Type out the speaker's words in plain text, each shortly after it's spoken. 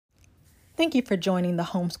Thank you for joining the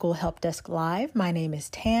Homeschool Help Desk Live. My name is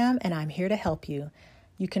Tam, and I'm here to help you.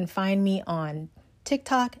 You can find me on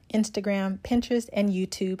TikTok, Instagram, Pinterest, and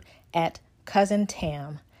YouTube at Cousin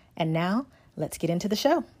Tam. And now, let's get into the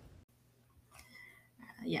show.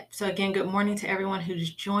 So again, good morning to everyone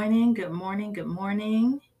who's joining. Good morning, good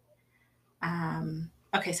morning.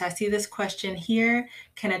 Okay, so I see this question here.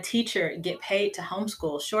 Can a teacher get paid to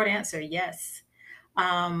homeschool? Short answer, yes.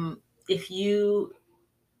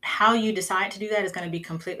 How you decide to do that is going to be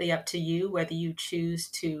completely up to you, whether you choose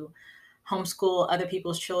to homeschool other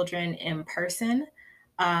people's children in person.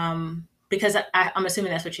 Because I'm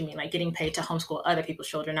assuming that's what you mean, like getting paid to homeschool other people's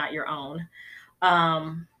children, not your own.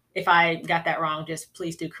 If I got that wrong, just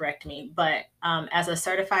please do correct me. But as a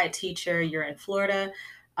certified teacher, you're in Florida,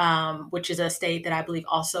 which is a state that I believe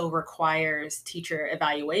also requires teacher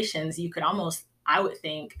evaluations. You could almost, I would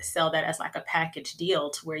think, sell that as like a package deal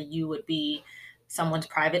to where you would be someone's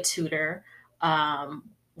private tutor,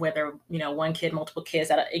 whether, one kid, multiple kids,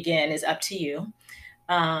 that again is up to you.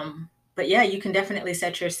 But yeah, you can definitely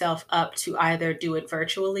set yourself up to either do it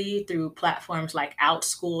virtually through platforms like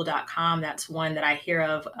outschool.com. That's one that I hear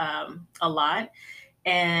of a lot.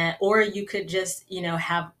 Or you could just,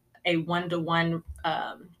 have a one-to-one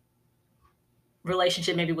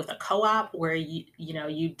relationship maybe with a co-op where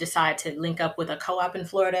you decide to link up with a co-op in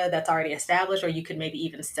Florida that's already established, or you could maybe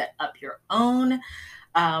even set up your own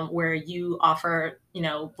where you offer,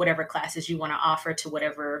 whatever classes you want to offer to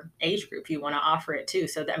whatever age group you want to offer it to.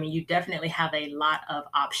 So, you definitely have a lot of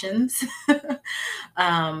options.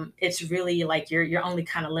 It's really like you're only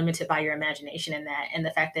kind of limited by your imagination in that. And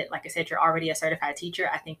the fact that, like I said, you're already a certified teacher,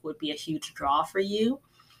 I think would be a huge draw for you.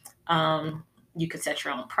 You could set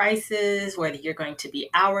your own prices, whether you're going to be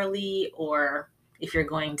hourly or if you're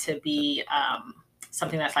going to be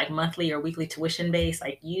something that's like monthly or weekly tuition based.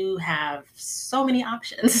 Like, you have so many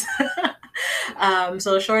options.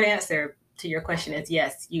 So a short answer to your question is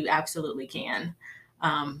yes, you absolutely can.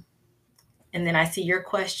 And then I see your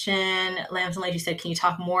question, Lambs and Ladies, you said, can you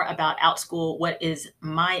talk more about OutSchool? What is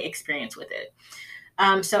my experience with it?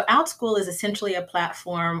 So OutSchool is essentially a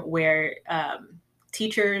platform where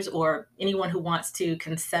teachers or anyone who wants to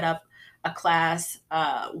can set up a class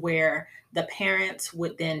where the parents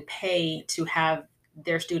would then pay to have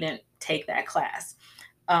their student take that class.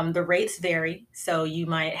 The rates vary. So you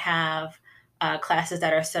might have classes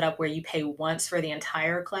that are set up where you pay once for the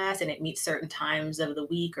entire class and it meets certain times of the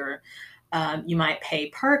week, or you might pay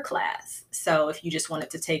per class. So if you just wanted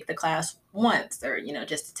to take the class once or,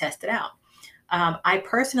 just to test it out. I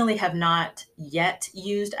personally have not yet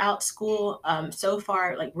used OutSchool. So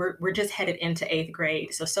far, like we're just headed into 8th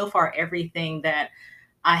grade. So far, everything that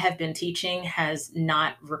I have been teaching has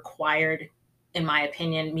not required, in my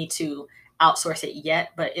opinion, me to outsource it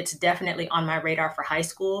yet, but it's definitely on my radar for high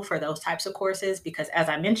school for those types of courses, because as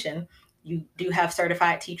I mentioned, you do have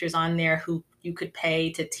certified teachers on there who you could pay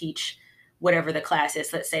to teach whatever the class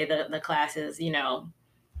is. Let's say the class is, I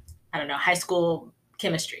don't know, high school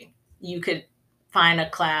chemistry. You could find a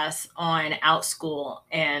class on OutSchool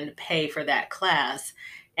and pay for that class,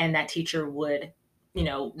 and that teacher would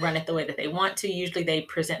run it the way that they want to. Usually they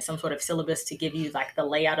present some sort of syllabus to give you like the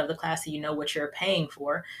layout of the class so you know what you're paying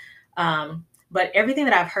for. But everything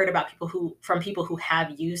that I've heard about from people who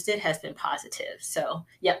have used it has been positive. So,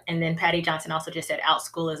 yep. And then Patty Johnson also just said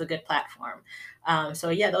OutSchool is a good platform. So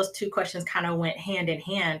yeah, those two questions kind of went hand in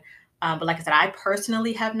hand. But like I said, I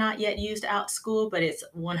personally have not yet used OutSchool, but it's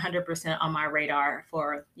 100% on my radar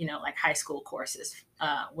for, like high school courses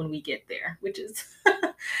when we get there, which is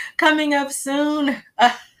coming up soon.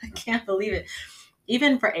 I can't believe it.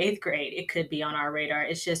 Even for 8th grade, it could be on our radar.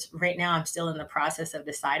 It's just right now I'm still in the process of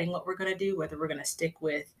deciding what we're going to do, whether we're going to stick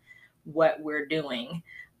with what we're doing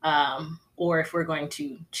or if we're going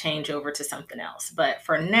to change over to something else. But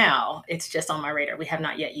for now, it's just on my radar. We have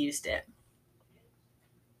not yet used it.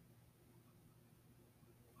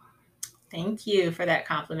 Thank you for that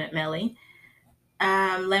compliment, Melly.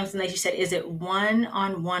 Lambs and Ladies, you said, is it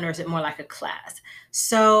one-on-one or is it more like a class?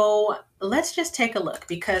 So let's just take a look,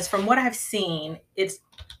 because from what I've seen, it's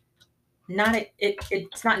not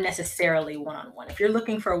necessarily one-on-one. If you're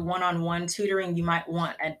looking for one-on-one tutoring, you might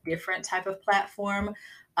want a different type of platform,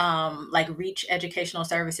 like Reach Educational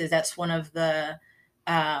Services. That's one of the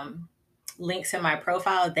links in my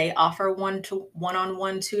profile. They offer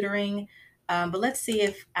one-on-one tutoring. But let's see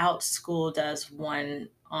if OutSchool does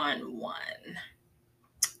one-on-one.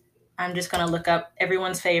 I'm just going to look up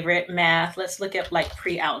everyone's favorite math. Let's look at like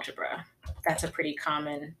pre-algebra. That's a pretty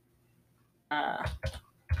common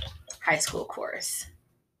high school course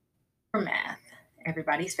for math.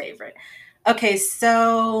 Everybody's favorite. Okay,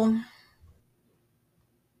 so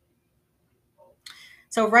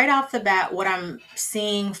So right off the bat, what I'm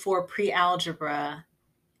seeing for pre-algebra,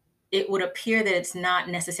 it would appear that it's not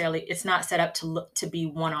set up to look to be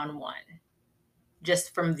one-on-one,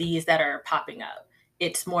 just from these that are popping up.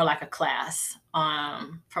 It's more like a class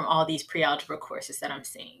from all these pre-algebra courses that I'm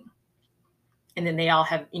seeing. And then they all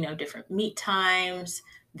have, different meet times,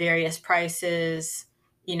 various prices,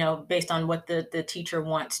 based on what the teacher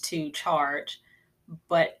wants to charge.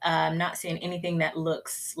 But I'm not seeing anything that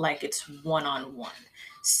looks like it's one-on-one.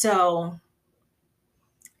 So,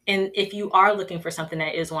 and if you are looking for something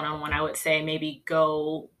that is one-on-one, I would say maybe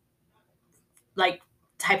go like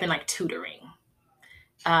type in like tutoring.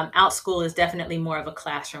 OutSchool is definitely more of a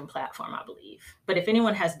classroom platform, I believe. But if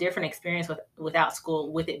anyone has different experience with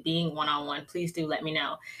OutSchool, with it being one-on-one, please do let me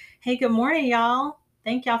know. Hey, good morning, y'all.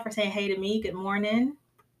 Thank y'all for saying hey to me. Good morning.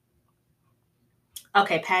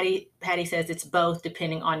 Okay, Patty says it's both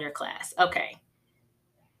depending on your class. Okay,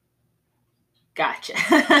 gotcha.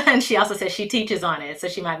 And she also says she teaches on it, so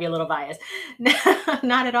she might be a little biased.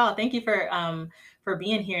 Not at all. Thank you for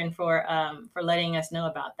being here and for letting us know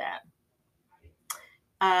about that.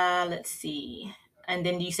 Let's see. And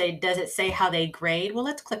then you say, does it say how they grade? Well,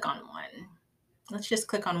 let's click on one. Let's just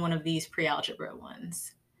click on one of these pre-algebra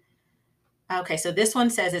ones. Okay, so this one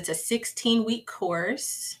says it's a 16-week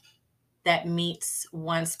course that meets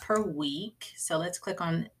once per week. So let's click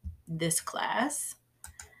on this class.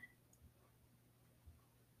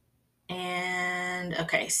 And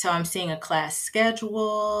okay, so I'm seeing a class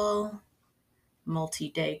schedule,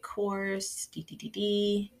 multi-day course,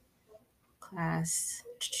 class.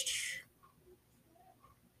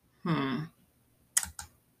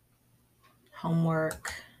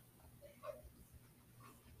 Homework.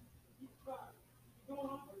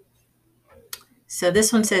 So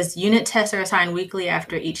this one says unit tests are assigned weekly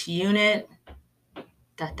after each unit.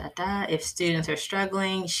 If students are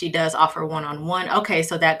struggling, she does offer one-on-one. Okay,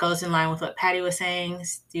 so that goes in line with what Patty was saying.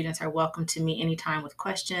 Students are welcome to meet anytime with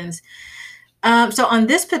questions. So on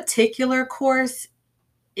this particular course,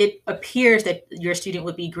 it appears that your student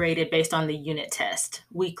would be graded based on the unit test,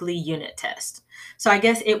 weekly unit test. So I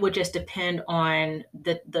guess it would just depend on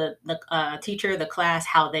the teacher, the class,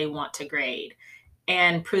 how they want to grade.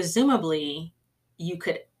 And presumably you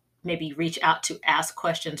could maybe reach out to ask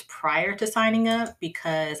questions prior to signing up,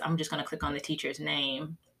 because I'm just going to click on the teacher's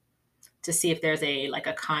name to see if there's a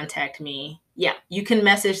contact me. Yeah, you can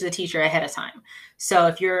message the teacher ahead of time. So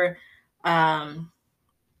if you're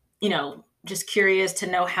just curious to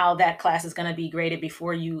know how that class is going to be graded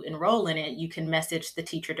before you enroll in it, you can message the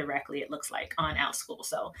teacher directly, it looks like, on OutSchool.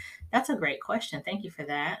 So that's a great question. Thank you for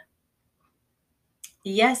that.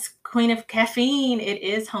 Yes, Queen of Caffeine. It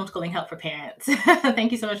is homeschooling help for parents.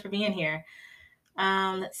 Thank you so much for being here.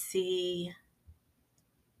 Let's see.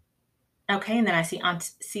 Okay, and then I see Aunt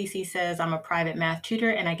Cece says, I'm a private math tutor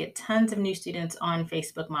and I get tons of new students on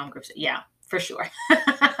Facebook mom groups. Yeah, for sure.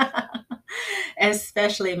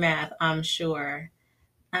 Especially math, I'm sure.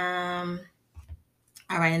 All right,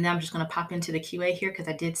 and then I'm just going to pop into the QA here because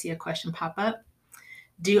I did see a question pop up.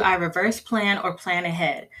 Do I reverse plan or plan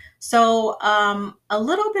ahead? So a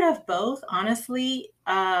little bit of both, honestly,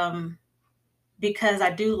 because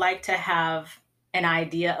I do like to have an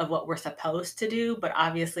idea of what we're supposed to do, but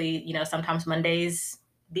obviously, sometimes Mondays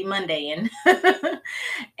be Mondayin,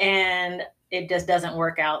 and it just doesn't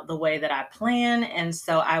work out the way that I plan. And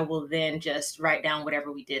so I will then just write down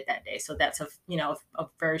whatever we did that day. So that's a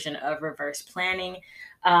version of reverse planning.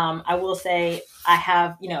 I will say I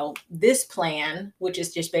have, this plan, which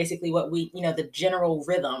is just basically what we, the general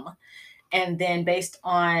rhythm. And then based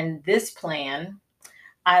on this plan,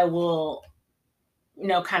 I will,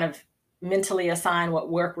 kind of mentally assign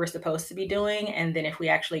what work we're supposed to be doing. And then if we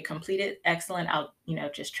actually complete it, excellent. I'll,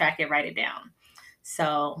 just track it, write it down.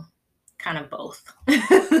 So kind of both.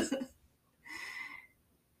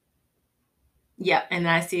 Yeah. And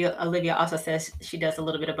I see Olivia also says she does a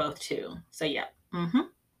little bit of both too. So yeah.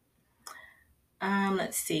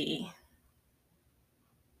 Let's see.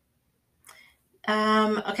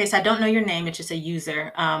 Okay, so I don't know your name, it's just a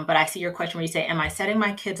user, but I see your question where you say, am I setting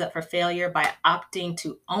my kids up for failure by opting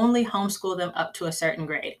to only homeschool them up to a certain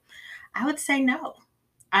grade? I would say no.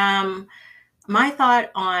 My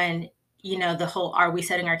thought on, the whole, are we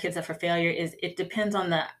setting our kids up for failure, is it depends on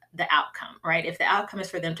the outcome, right? If the outcome is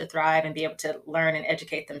for them to thrive and be able to learn and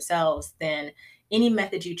educate themselves, then any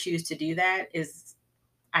method you choose to do that is,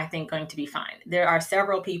 I think, going to be fine. There are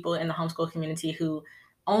several people in the homeschool community who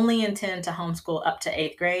only intend to homeschool up to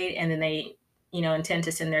 8th grade, and then they, intend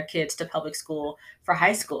to send their kids to public school for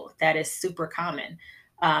high school. That is super common.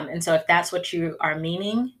 And so if that's what you are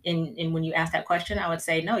meaning in when you ask that question, I would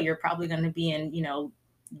say, no, you're probably going to be in,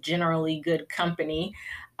 generally good company,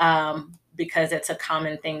 because it's a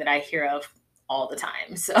common thing that I hear of all the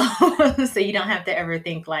time. So, so you don't have to ever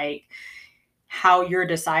think like how you're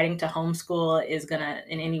deciding to homeschool is going to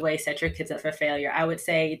in any way set your kids up for failure. I would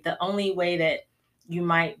say the only way that you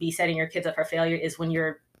might be setting your kids up for failure is when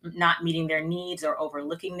you're not meeting their needs or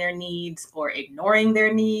overlooking their needs or ignoring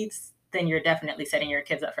their needs. Then you're definitely setting your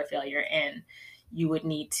kids up for failure, and you would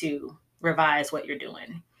need to revise what you're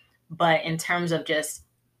doing. But in terms of just,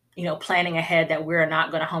 planning ahead that we're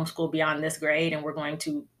not going to homeschool beyond this grade and we're going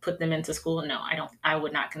to put them into school, no, I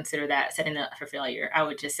would not consider that setting them up for failure. I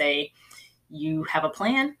would just say you have a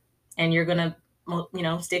plan and you're going to,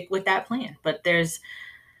 stick with that plan. But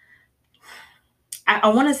I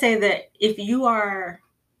want to say that if you are,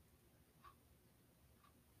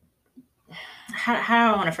 how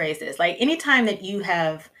do I want to phrase this? Like anytime that you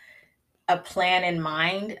have a plan in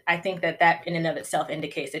mind, I think that in and of itself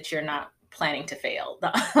indicates that you're not planning to fail.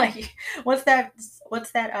 Like, what's that?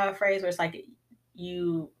 What's that phrase where it's like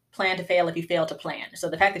you plan to fail if you fail to plan? So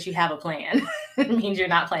the fact that you have a plan means you're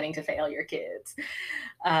not planning to fail your kids.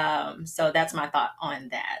 So that's my thought on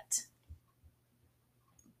that.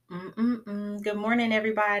 Good morning,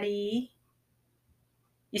 everybody.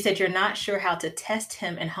 You said you're not sure how to test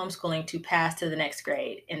him in homeschooling to pass to the next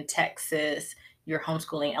grade. In Texas, you're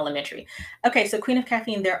homeschooling elementary. Okay, so Queen of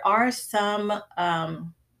Caffeine, there are some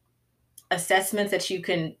assessments that you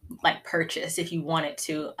can like purchase if you wanted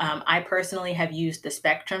to. I personally have used the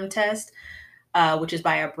Spectrum test, which is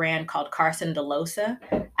by a brand called Carson DeLosa.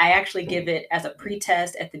 I actually give it as a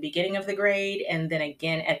pre-test at the beginning of the grade and then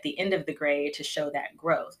again at the end of the grade to show that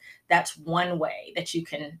growth. That's one way that you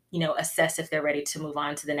can, assess if they're ready to move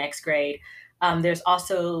on to the next grade. There's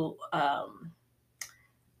also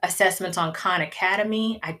assessments on Khan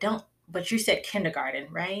Academy. But you said kindergarten,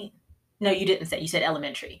 right? No, you didn't say, you said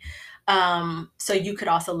elementary. So you could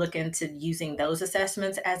also look into using those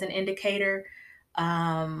assessments as an indicator.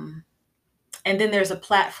 And then there's a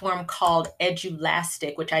platform called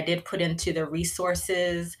Edulastic, which I did put into the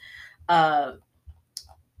resources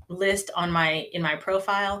list in my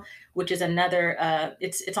profile, which is another.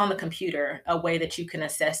 It's on the computer, a way that you can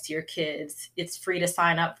assess your kids. It's free to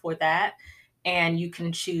sign up for that, and you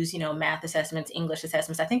can choose, math assessments, English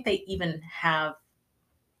assessments. I think they even have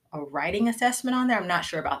a writing assessment on there. I'm not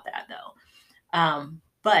sure about that though.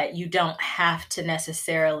 But you don't have to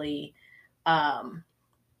necessarily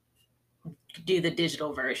do the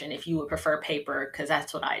digital version if you would prefer paper, because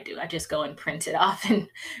that's what I do. I just go and print it off and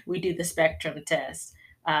we do the spectrum test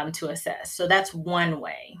to assess. So that's one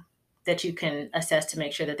way that you can assess to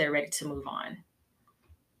make sure that they're ready to move on.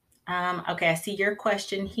 Okay, I see your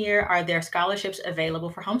question here. Are there scholarships available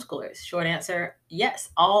for homeschoolers? Short answer,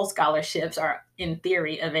 yes. All scholarships are, in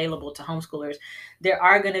theory, available to homeschoolers. There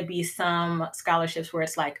are going to be some scholarships where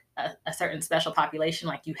it's like a certain special population,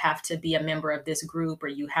 like you have to be a member of this group or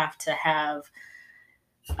you have to have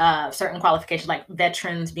certain qualifications, like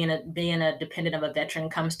veterans, being a dependent of a veteran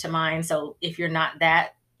comes to mind. So if you're not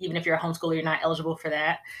that, even if you're a homeschooler, you're not eligible for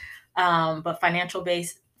that. But financial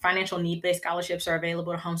need-based scholarships are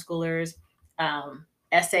available to homeschoolers.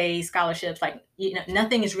 Essay scholarships, like,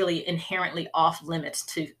 nothing is really inherently off limits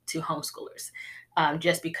to homeschoolers.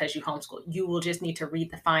 Just because you homeschool, you will just need to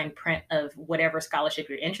read the fine print of whatever scholarship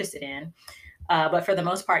you're interested in. But for the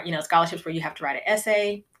most part, scholarships where you have to write an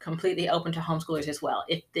essay, completely open to homeschoolers as well.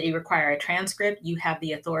 If they require a transcript, you have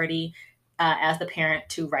the authority as the parent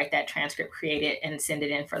to write that transcript, create it, and send it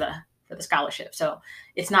in for the scholarship. So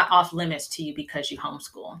it's not off limits to you because you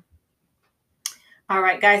homeschool. All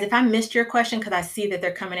right, guys, if I missed your question, because I see that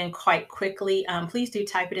they're coming in quite quickly, please do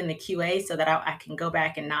type it in the QA so that I can go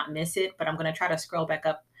back and not miss it. But I'm going to try to scroll back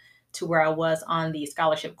up to where I was on the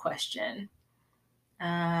scholarship question.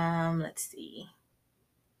 Let's see.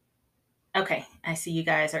 Okay, I see you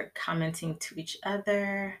guys are commenting to each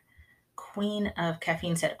other. Queen of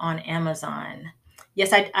Caffeine said on Amazon.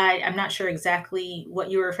 Yes, I'm not sure exactly what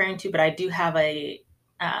you were referring to, but I do have a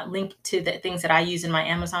link to the things that I use in my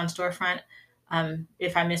Amazon storefront.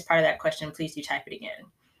 If I missed part of that question, please do type it again.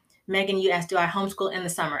 Megan, you asked, do I homeschool in the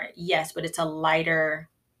summer? Yes, but it's a lighter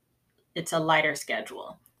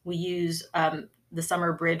schedule. We use the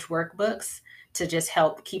summer bridge workbooks to just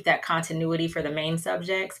help keep that continuity for the main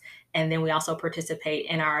subjects. And then we also participate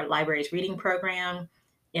in our library's reading program,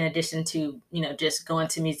 in addition to, just going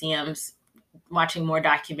to museums, watching more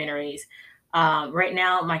documentaries. Right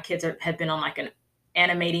now, my kids have been on like an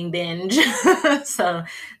animating binge. So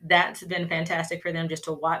that's been fantastic for them, just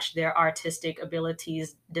to watch their artistic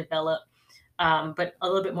abilities develop. But a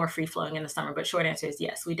little bit more free flowing in the summer. But short answer is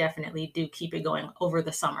yes, we definitely do keep it going over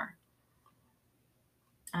the summer.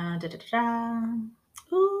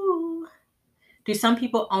 Ooh. Do some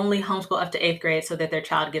people only homeschool up to 8th grade so that their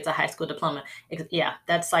child gets a high school diploma? Yeah,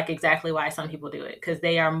 that's like exactly why some people do it, because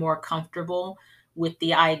they are more comfortable with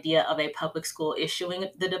the idea of a public school issuing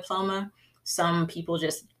the diploma. Some people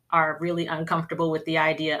just are really uncomfortable with the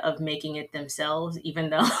idea of making it themselves, even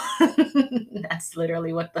though that's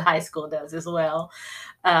literally what the high school does as well.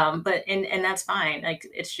 But that's fine. Like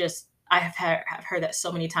it's just I've heard that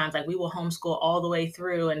so many times. Like we will homeschool all the way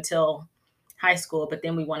through until high school, but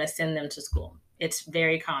then we want to send them to school. It's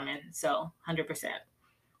very common. So 100%.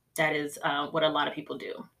 That is what a lot of people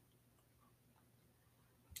do.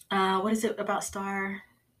 What is it about Star?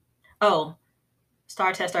 Oh,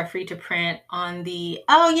 Star tests are free to print on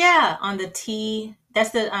oh yeah, on the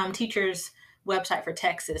that's the teacher's website for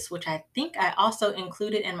Texas, which I think I also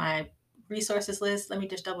included in my resources list. Let me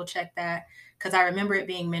just double check that because I remember it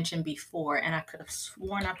being mentioned before and I could have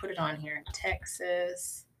sworn I put it on here.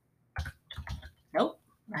 Texas. Nope,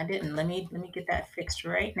 I didn't. Let me get that fixed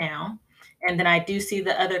right now. And then I do see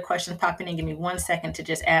the other questions popping in. Give me 1 second to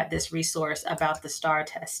just add this resource about the STAR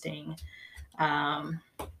testing. Um,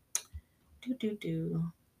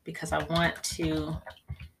 because I want to.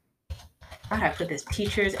 How do I put this?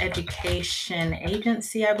 Teachers Education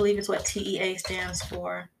Agency, I believe is what TEA stands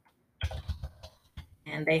for.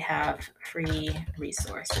 And they have free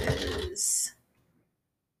resources.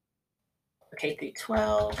 K through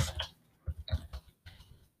 12,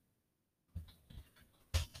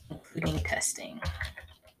 including testing.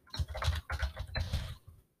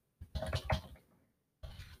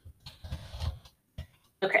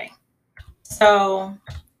 Okay, so, all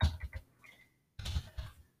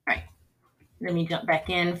right, let me jump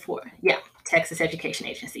back in for, yeah, Texas Education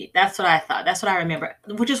Agency. That's what I thought. That's what I remember,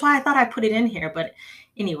 which is why I thought I put it in here. But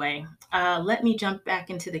anyway, let me jump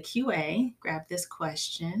back into the QA, grab this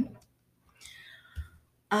question.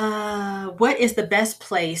 What is the best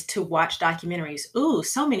place to watch documentaries? Ooh,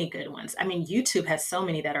 so many good ones. I mean, YouTube has so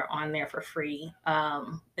many that are on there for free.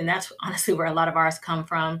 And that's honestly where a lot of ours come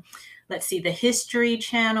from. Let's see, the History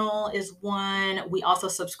Channel is one. We also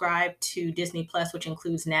subscribe to Disney Plus, which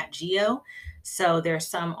includes Nat Geo. So there's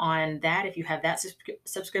some on that if you have that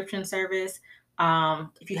subscription service.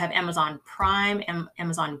 If you have Amazon Prime,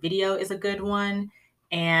 Amazon Video is a good one.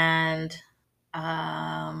 And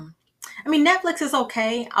I mean, Netflix is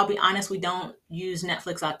okay. I'll be honest, we don't use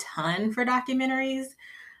Netflix a ton for documentaries,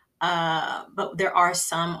 but there are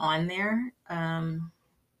some on there.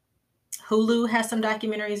 Hulu has some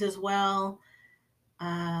documentaries as well.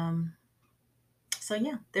 So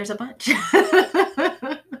yeah, there's a bunch.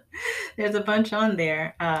 There's a bunch on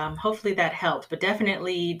there. Hopefully that helped, but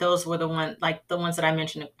definitely those were the ones that I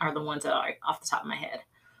mentioned are the ones that are off the top of my head.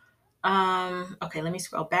 Okay, let me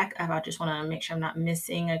scroll back up. I just want to make sure I'm not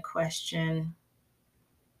missing a question.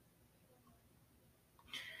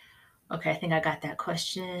 Okay, I think I got that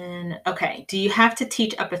question. Okay, do you have to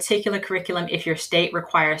teach a particular curriculum if your state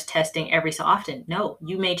requires testing every so often? No,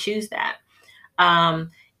 you may choose that.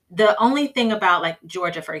 Um, the only thing about like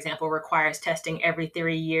Georgia, for example, requires testing every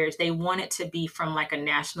 3 years. They want it to be from like a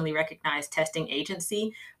nationally recognized testing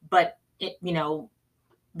agency, but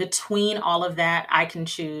between all of that, I can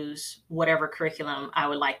choose whatever curriculum I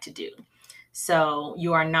would like to do. So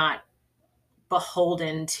you are not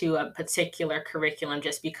beholden to a particular curriculum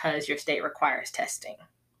just because your state requires testing.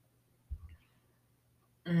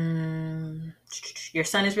 Your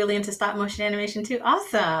son is really into stop motion animation too.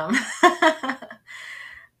 Awesome.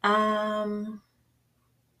 um,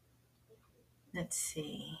 let's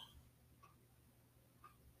see.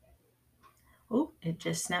 Oh, it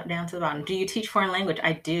just snapped down to the bottom. Do you teach foreign language?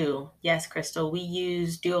 I do. Yes, Crystal. We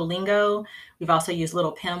use Duolingo. We've also used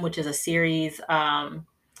Little Pim, which is a series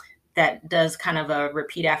that does kind of a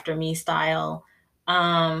repeat after me style.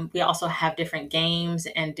 We also have different games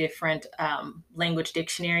and different language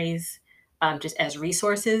dictionaries just as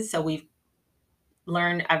resources. So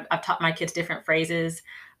I've taught my kids different phrases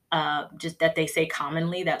just that they say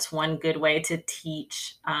commonly. That's one good way to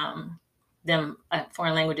teach them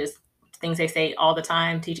foreign languages. Things they say all the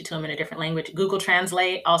time, teach it to them in a different language. Google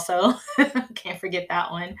Translate also, can't forget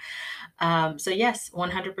that one. So yes,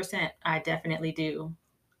 100%, I definitely do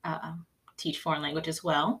teach foreign language as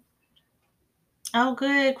well. Oh,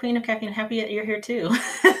 good, Queen of Caffeine. Happy that you're here too.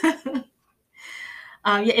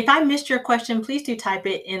 Yeah, if I missed your question, please do type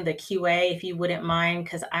it in the QA if you wouldn't mind,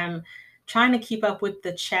 because I'm trying to keep up with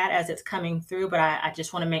the chat as it's coming through, but I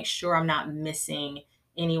just want to make sure I'm not missing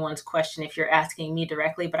anyone's question if you're asking me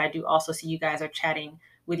directly. But I do also see you guys are chatting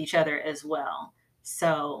with each other as well.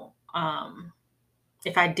 So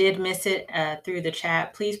if I did miss it through the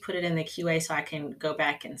chat, please put it in the QA so I can go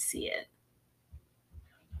back and see it.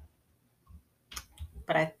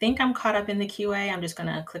 but I think I'm caught up in the QA. I'm just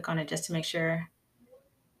gonna click on it just to make sure.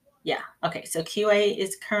 Yeah. Okay. So QA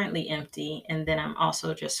is currently empty. And then I'm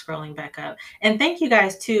also just scrolling back up. And thank you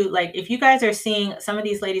guys too. Like if you guys are seeing some of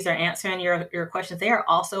these ladies are answering your questions, they are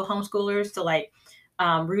also homeschoolers. So like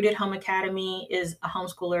Rooted Home Academy is a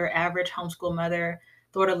homeschooler, average homeschool mother,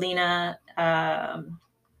 Thordelina,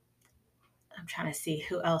 I'm trying to see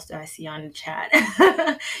who else do I see on the chat.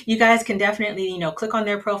 You guys can definitely, click on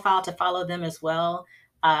their profile to follow them as well.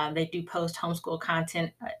 They do post homeschool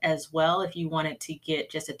content as well if you wanted to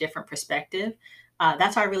get just a different perspective.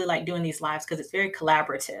 That's why I really like doing these lives because it's very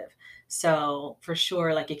collaborative. So for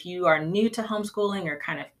sure, like if you are new to homeschooling or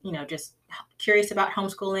kind of, just curious about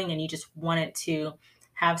homeschooling and you just wanted to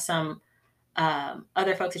have some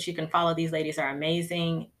other folks that you can follow, these ladies are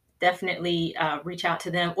amazing. Definitely reach out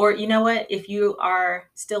to them. Or you know what? If you are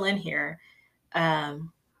still in here,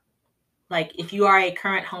 um, like if you are a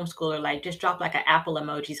current homeschooler, like just drop like an apple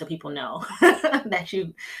emoji so people know that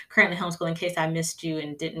you currently homeschool in case I missed you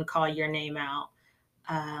and didn't call your name out.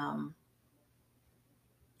 Um,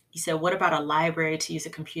 you said, what about a library to use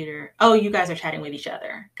a computer? Oh, you guys are chatting with each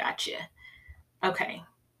other. Gotcha. Okay.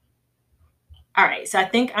 All right. So I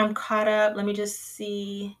think I'm caught up. Let me just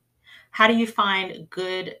see. How do you find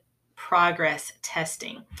good progress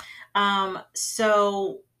testing?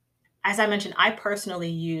 So, as I mentioned, I personally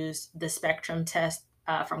use the spectrum test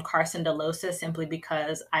from Carson DeLosa simply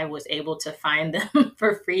because I was able to find them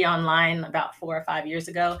for free online about 4 or 5 years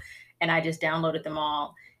ago. And I just downloaded them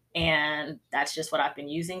all. And that's just what I've been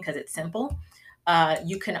using because it's simple.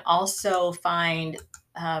 You can also find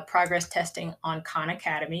progress testing on Khan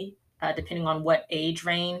Academy, depending on what age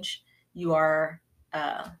range you are.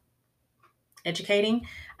 Educating.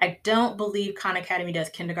 I don't believe Khan Academy does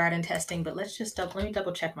kindergarten testing, but let me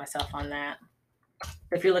double check myself on that.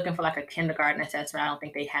 If you're looking for like a kindergarten assessment, I don't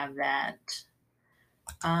think they have that.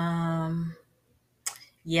 Um,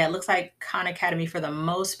 yeah, it looks like Khan Academy for the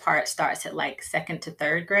most part starts at like second to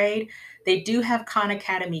third grade. They do have Khan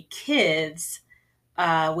Academy Kids,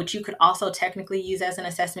 which you could also technically use as an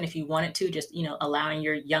assessment if you wanted to, just allowing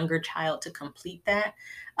your younger child to complete that.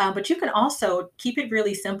 But you can also keep it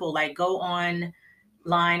really simple, like go online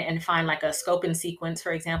and find like a scope and sequence,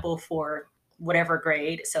 for example, for whatever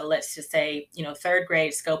grade. So let's just say, third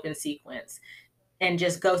grade scope and sequence, and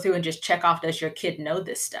just go through and just check off, does your kid know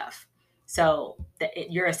this stuff? So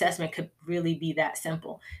your assessment could really be that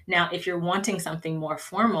simple. Now, if you're wanting something more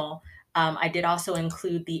formal, I did also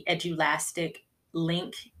include the Edulastic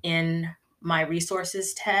link in my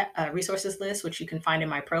resources list, which you can find in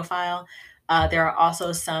my profile. There are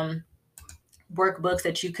also some workbooks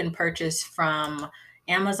that you can purchase from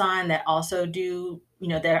Amazon that also do,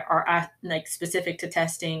 that are like specific to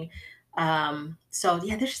testing. So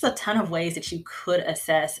yeah, there's just a ton of ways that you could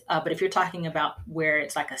assess. But if you're talking about where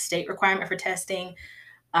it's like a state requirement for testing,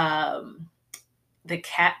 um, the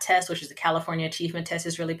CAT test, which is the California Achievement Test,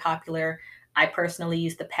 is really popular. I personally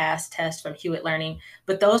use the PASS test from Hewitt Learning,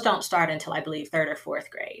 but those don't start until I believe third or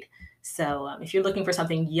fourth grade. So if you're looking for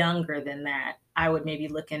something younger than that, I would maybe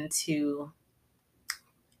look into,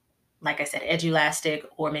 like I said, Edulastic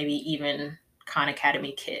or maybe even Khan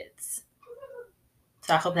Academy Kids.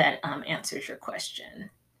 So I hope that answers your question.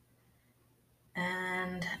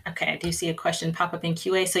 And okay, I do see a question pop up in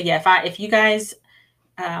QA. So yeah, if you guys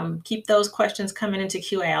keep those questions coming into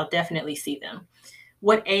QA, I'll definitely see them.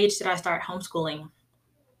 What age did I start homeschooling?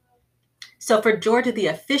 So for Georgia, the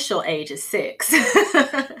official age is 6,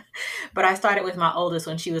 but I started with my oldest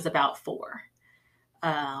when she was about 4.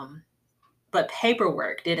 Um, but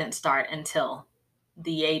paperwork didn't start until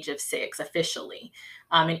the age of 6 officially.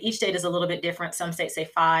 And each state is a little bit different. Some states say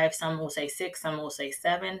 5, some will say 6, some will say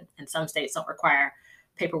 7, and some states don't require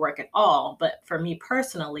paperwork at all. But for me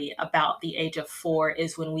personally, about the age of 4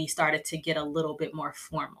 is when we started to get a little bit more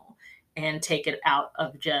formal and take it out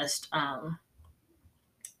of just,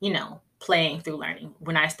 playing through learning.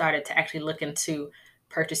 When I started to actually look into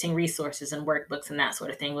purchasing resources and workbooks and that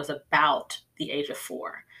sort of thing was about the age of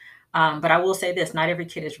 4. But I will say this, not every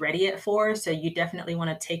kid is ready at 4. So you definitely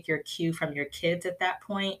want to take your cue from your kids at that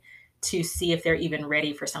point to see if they're even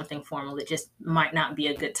ready for something formal. It just might not be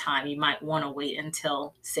a good time. You might want to wait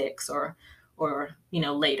until 6 or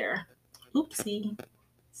later. Oopsie.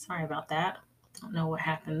 Sorry about that. Don't know what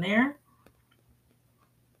happened there.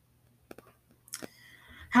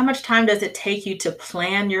 How much time does it take you to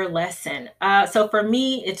plan your lesson? So for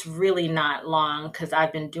me, it's really not long because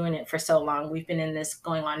I've been doing it for so long. We've been in this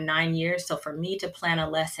going on 9 years. So for me to plan a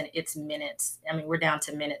lesson, it's minutes. I mean, we're down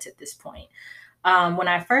to minutes at this point. When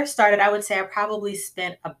I first started, I would say I probably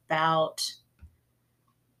spent about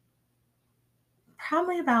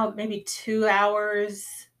probably about maybe 2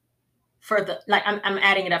 hours for the like I'm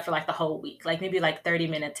adding it up for like the whole week, like maybe like 30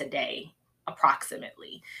 minutes a day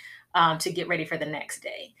approximately, to get ready for the next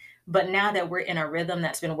day. But now that we're in a rhythm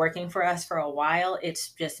that's been working for us for a while, it's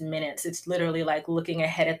just minutes. It's literally like looking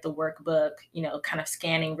ahead at the workbook, kind of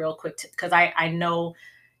scanning real quick because I know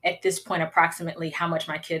at this point approximately how much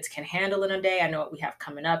my kids can handle in a day. I know what we have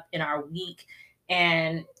coming up in our week.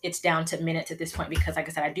 And it's down to minutes at this point because, like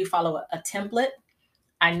I said, I do follow a template.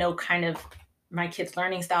 I know kind of my kids'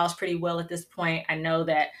 learning styles pretty well at this point. I know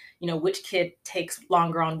that, which kid takes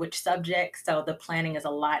longer on which subject. So the planning is a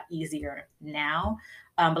lot easier now.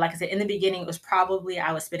 But like I said, in the beginning, it was probably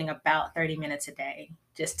I was spending about 30 minutes a day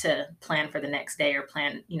just to plan for the next day or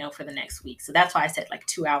plan, for the next week. So that's why I said like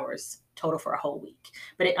 2 hours total for a whole week.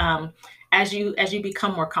 But as you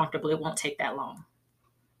become more comfortable, it won't take that long.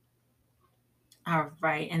 All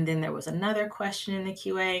right. And then there was another question in the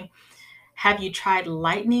QA. Have you tried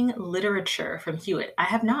lightning literature from Hewitt? I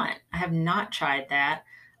have not. I have not tried that.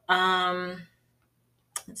 Um,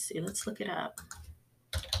 let's see. Let's look it up.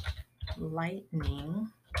 Lightning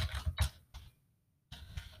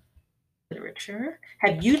literature.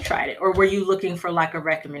 Have you tried it, or were you looking for like a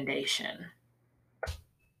recommendation?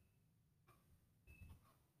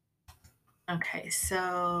 Okay,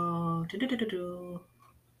 so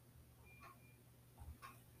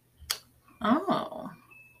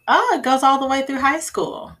oh, it goes all the way through high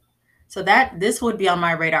school. So this would be on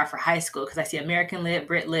my radar for high school because I see American Lit,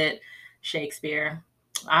 Brit Lit, Shakespeare.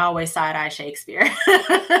 I always side eye Shakespeare.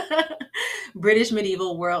 British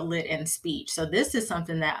Medieval, World Lit, and Speech. So this is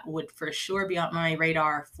something that would for sure be on my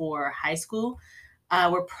radar for high school.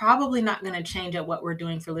 We're probably not going to change up what we're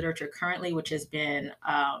doing for literature currently, which has been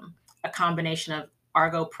a combination of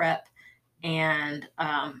Argo Prep and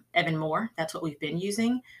Evan Moore. That's what we've been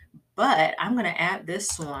using. But I'm going to add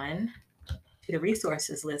this one to the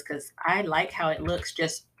resources list because I like how it looks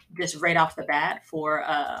just right off the bat for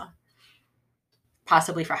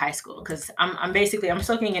possibly for high school because I'm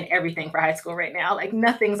soaking in everything for high school right now. Like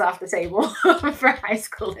nothing's off the table for high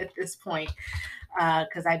school at this point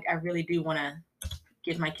because I really do want to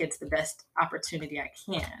give my kids the best opportunity I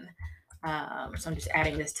can. So I'm just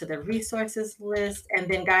adding this to the resources list. And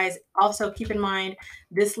then guys, also keep in mind,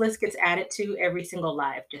 this list gets added to every single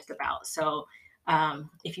live just about. So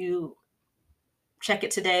if you check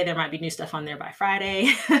it today, there might be new stuff on there by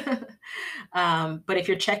Friday. But if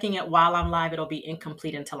you're checking it while I'm live, it'll be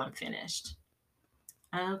incomplete until I'm finished.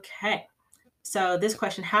 Okay. So this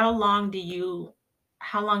question, how long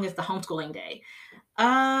is the homeschooling day?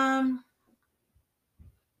 Um,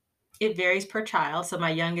 It varies per child. So my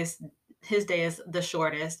youngest, his day is the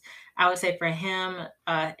shortest. I would say for him,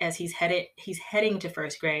 as he's heading to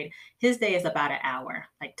first grade, his day is about an hour,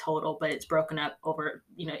 like total, but it's broken up over,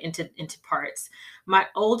 into parts. My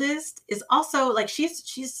oldest is also like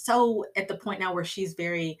she's so at the point now where she's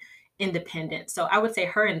very independent. So I would say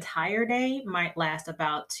her entire day might last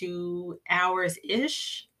about 2 hours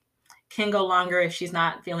ish. Can go longer if she's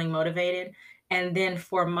not feeling motivated. And then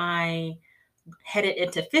for my headed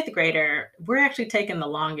into fifth grader, we're actually taking the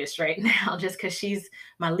longest right now just because she's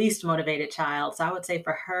my least motivated child. So I would say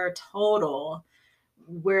for her total,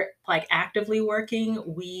 we're like actively working,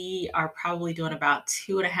 we are probably doing about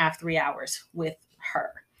 2.5, 3 hours with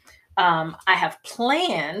her. I have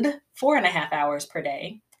planned 4.5 hours per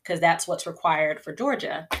day because that's what's required for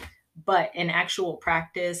Georgia. But in actual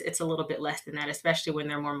practice, it's a little bit less than that, especially when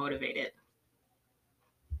they're more motivated.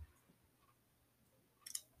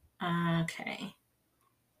 Okay.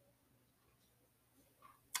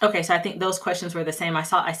 Okay, so I think those questions were the same.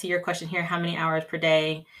 I see your question here. How many hours per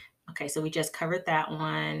day? Okay, so we just covered that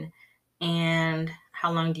one. And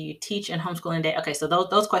how long do you teach in homeschooling day? Okay, so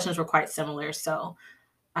those questions were quite similar. So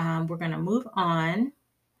we're going to move on.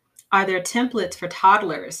 Are there templates for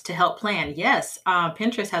toddlers to help plan? Yes,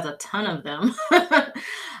 Pinterest has a ton of them.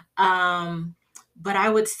 um, but I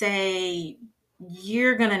would say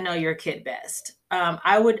you're gonna know your kid best.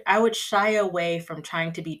 I would shy away from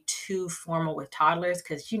trying to be too formal with toddlers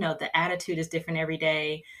because the attitude is different every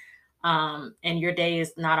day, and your day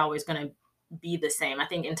is not always going to be the same. I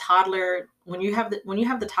think in toddler, when you have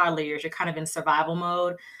the toddler years, you're kind of in survival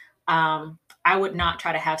mode. I would not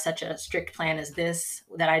try to have such a strict plan as this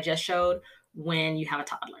that I just showed when you have a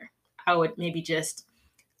toddler. I would maybe just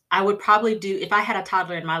I would probably do if I had a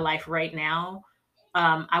toddler in my life right now.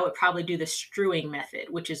 I would probably do the strewing method,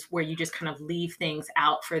 which is where you just kind of leave things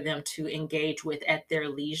out for them to engage with at their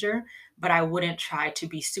leisure. But I wouldn't try to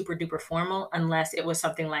be super duper formal unless it was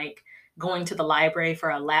something like going to the library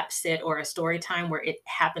for a lap sit or a story time where it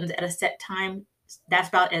happens at a set time. That's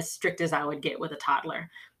about as strict as I would get with a toddler,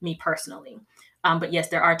 me personally. But yes,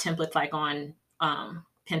 there are templates like on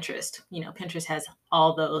Pinterest. Pinterest has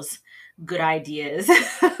all those good ideas.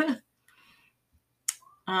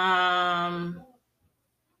 um,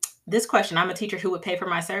 this question, I'm a teacher who would pay for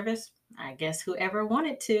my service. I guess whoever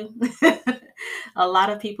wanted to. A lot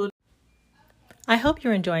of people. I hope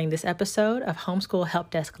you're enjoying this episode of Homeschool Help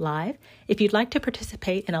Desk Live. If you'd like to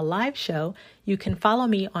participate in a live show, you can follow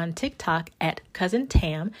me on TikTok at Cousin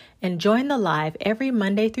Tam and join the live every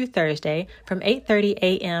Monday through Thursday from 8:30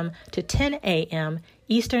 a.m. to 10 a.m.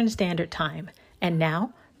 Eastern Standard Time. And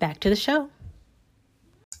now, back to the show.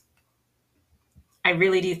 I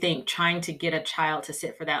really do think trying to get a child to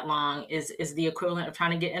sit for that long is the equivalent of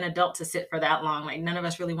trying to get an adult to sit for that long. Like, none of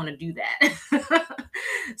us really want to do that.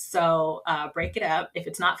 So break it up. If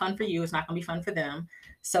it's not fun for you, it's not going to be fun for them.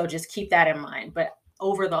 So just keep that in mind. But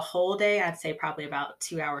over the whole day, I'd say probably about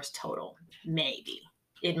 2 hours total. Maybe.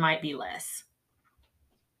 It might be less.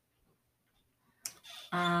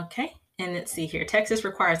 Okay. And let's see here. Texas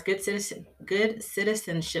requires good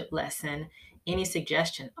citizenship lesson. Any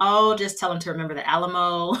suggestion? Oh, just tell them to remember the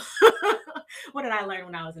Alamo. What did I learn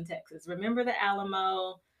when I was in Texas? Remember the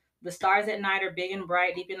Alamo. The stars at night are big and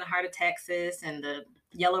bright, deep in the heart of Texas, and the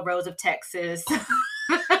yellow rose of Texas.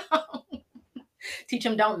 Teach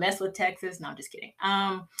them don't mess with Texas. No, I'm just kidding.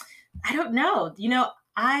 I don't know.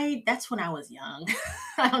 That's when I was young.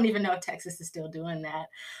 I don't even know if Texas is still doing that.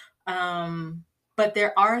 But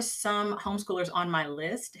there are some homeschoolers on my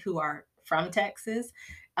list who are from Texas.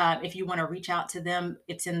 If you want to reach out to them,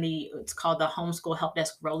 it's called the Homeschool Help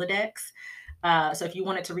Desk Rolodex. So if you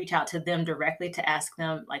wanted to reach out to them directly to ask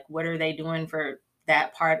them, like, what are they doing for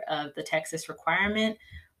that part of the Texas requirement,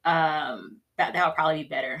 that would probably be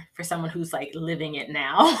better for someone who's like living it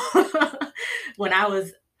now. When I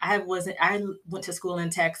went to school in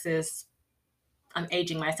Texas. I'm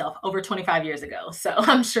aging myself, over 25 years ago. So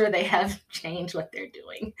I'm sure they have changed what they're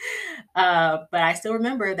doing. But I still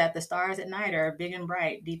remember that the stars at night are big and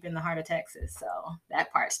bright, deep in the heart of Texas. So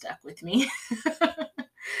that part stuck with me.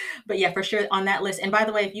 But yeah, for sure on that list. And by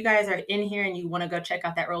the way, if you guys are in here and you want to go check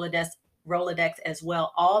out that Rolodex as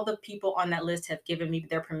well, all the people on that list have given me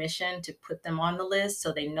their permission to put them on the list,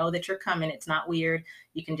 so they know that you're coming. It's not weird.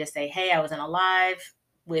 You can just say, hey, I was in a live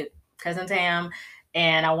with Cousin Tam,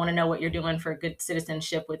 and I want to know what you're doing for good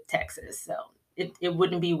citizenship with Texas. So it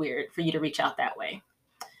wouldn't be weird for you to reach out that way.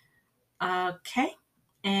 Okay.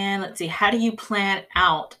 And let's see, how do you plan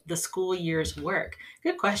out the school year's work?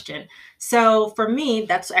 Good question. So for me,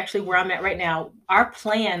 that's actually where I'm at right now. Our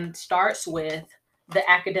plan starts with the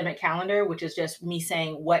academic calendar, which is just me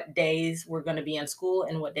saying what days we're going to be in school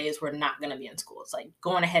and what days we're not going to be in school. It's like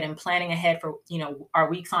going ahead and planning ahead for, our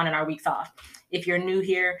weeks on and our weeks off. If you're new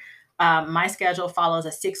here, my schedule follows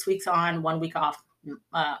a 6 weeks on, 1 week off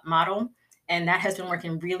model. And that has been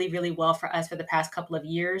working really, really well for us for the past couple of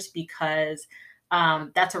years, because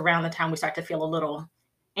that's around the time we start to feel a little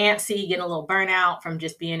antsy, getting a little burnout from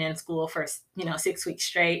just being in school for 6 weeks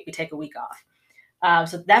straight. We take a week off.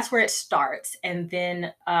 So that's where it starts. And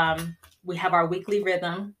then we have our weekly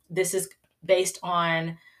rhythm. This is based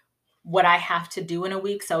on what I have to do in a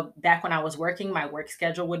week. So back when I was working, my work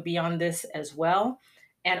schedule would be on this as well.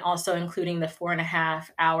 And also including the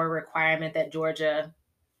 4.5-hour requirement that Georgia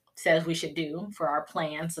says we should do for our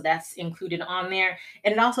plan. So that's included on there.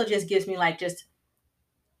 And it also just gives me just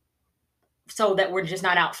so that we're just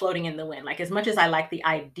not out floating in the wind. Like, as much as I like the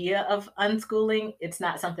idea of unschooling, it's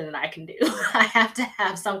not something that I can do. I have to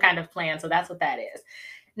have some kind of plan. So that's what that is.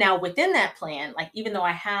 Now, within that plan, even though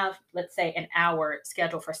I have, let's say, an hour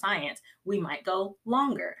scheduled for science, we might go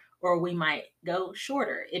longer or we might go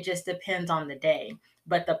shorter. It just depends on the day.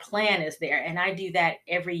 But the plan is there. And I do that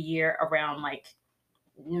every year around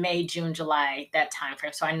May, June, July, that time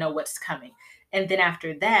frame. So I know what's coming. And then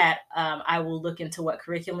after that, I will look into what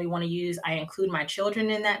curriculum we want to use. I include my children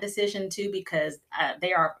in that decision too, because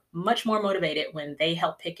they are much more motivated when they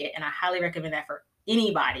help pick it. And I highly recommend that for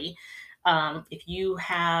anybody. If you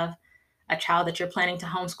have a child that you're planning to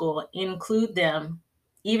homeschool, include them,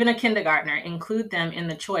 even a kindergartner, include them in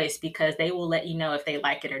the choice, because they will let you know if they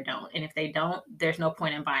like it or don't. And if they don't, there's no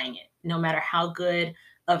point in buying it. No matter how good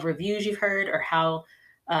of reviews you've heard or how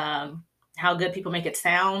good people make it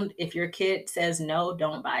sound, if your kid says no,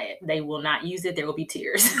 don't buy it. They will not use it. There will be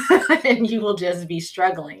tears and you will just be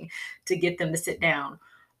struggling to get them to sit down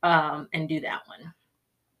and do that one.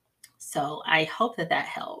 So I hope that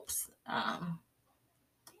helps.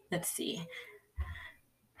 Let's see.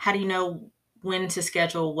 How do you know when to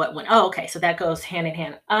schedule what when? Oh, okay. So that goes hand in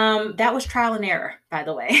hand. That was trial and error, by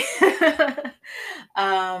the way.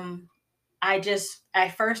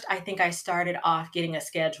 I think I started off getting a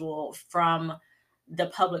schedule from the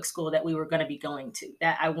public school that we were going to be going to.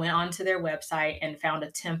 That I went onto their website and found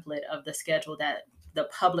a template of the schedule that the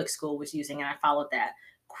public school was using, and I followed that.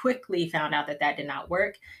 Quickly found out that that did not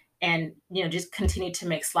work, and just continued to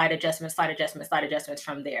make slight adjustments, slight adjustments, slight adjustments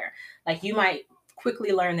from there. Like, you might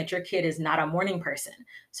quickly learn that your kid is not a morning person,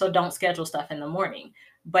 so don't schedule stuff in the morning.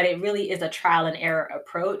 But it really is a trial and error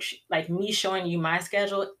approach. Like, me showing you my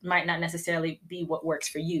schedule might not necessarily be what works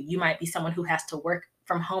for you. You might be someone who has to work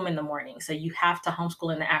from home in the morning, so you have to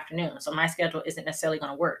homeschool in the afternoon. So my schedule isn't necessarily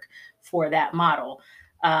going to work for that model.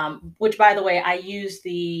 Which, by the way, I use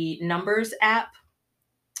the Numbers app.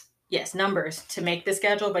 Yes, Numbers to make the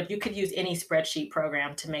schedule, but you could use any spreadsheet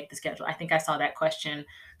program to make the schedule. I think I saw that question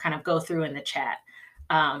kind of go through in the chat.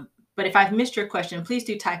 But if I've missed your question, please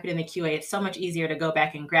do type it in the QA. It's so much easier to go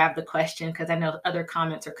back and grab the question because I know other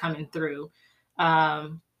comments are coming through.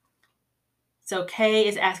 So Kay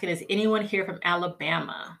is asking, is anyone here from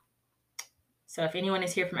Alabama? So if anyone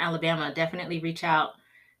is here from Alabama, definitely reach out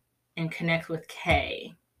and connect with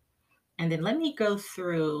Kay. And then let me go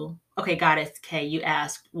through. Okay, Goddess K, you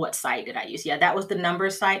asked what site did I use? Yeah, that was the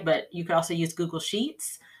Numbers site, but you could also use Google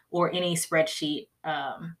Sheets or any spreadsheet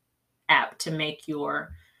app to make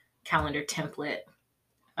your calendar template.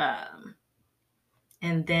 And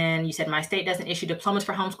then you said, my state doesn't issue diplomas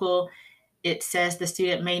for homeschool. It says the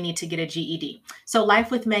student may need to get a GED. So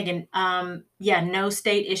Life with Megan, no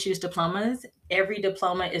state issues diplomas. Every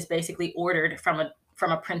diploma is basically ordered from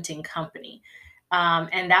a printing company.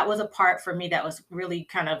 And that was a part for me that was really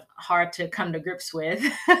kind of hard to come to grips with.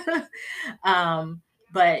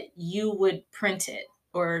 But you would print it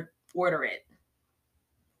or order it.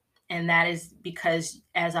 And that is because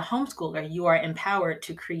as a homeschooler, you are empowered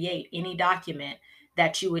to create any document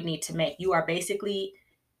that you would need to make. You are basically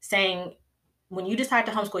saying, when you decide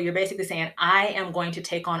to homeschool, you're basically saying, I am going to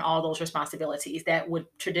take on all those responsibilities that would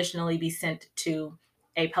traditionally be sent to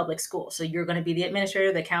a public school. So you're going to be the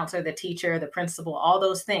administrator, the counselor, the teacher, the principal, all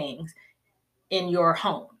those things in your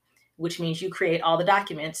home, which means you create all the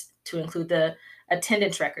documents to include the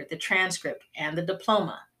attendance record, the transcript, and the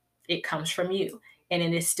diploma. It comes from you. And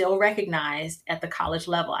it is still recognized at the college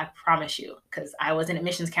level, I promise you, because I was an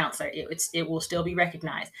admissions counselor. It will still be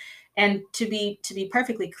recognized. And to be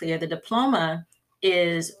perfectly clear, the diploma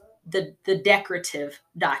is the decorative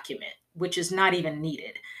document, which is not even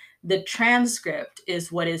needed. The transcript is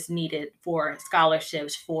what is needed for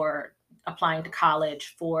scholarships, for applying to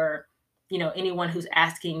college, for anyone who's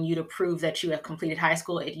asking you to prove that you have completed high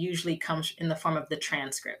school. It usually comes in the form of the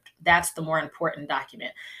transcript. That's the more important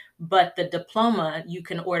document. But the diploma you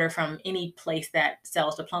can order from any place that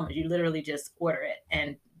sells diplomas. You literally just order it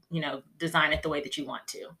and design it the way that you want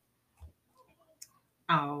to.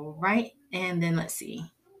 All right. And then let's see.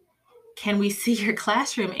 Can we see your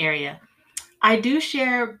classroom area? I do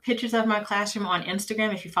share pictures of my classroom on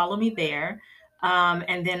Instagram if you follow me there.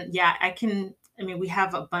 And then, we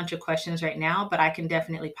have a bunch of questions right now, but I can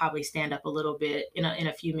definitely probably stand up a little bit in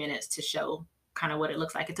a few minutes to show kind of what it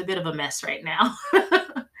looks like. It's a bit of a mess right now.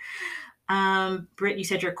 Britt, you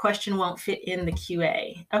said your question won't fit in the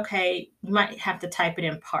QA. Okay, you might have to type it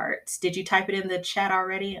in parts. Did you type it in the chat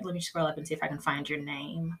already? Let me scroll up and see if I can find your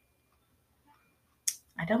name.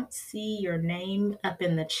 I don't see your name up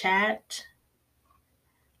in the chat.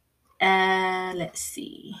 Let's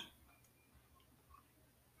see.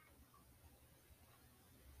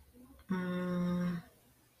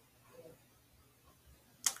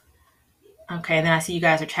 Okay, and then I see you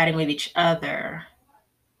guys are chatting with each other.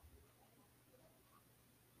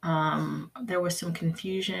 There was some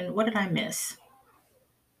confusion. What did I miss?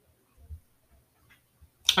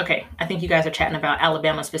 Okay, I think you guys are chatting about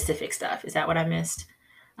Alabama specific stuff. Is that what I missed?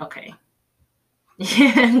 Okay.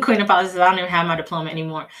 Queen of Politics, I don't even have my diploma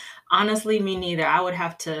anymore. Honestly, me neither. I would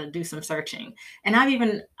have to do some searching. And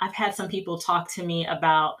I've had some people talk to me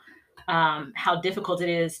about how difficult it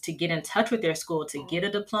is to get in touch with their school to get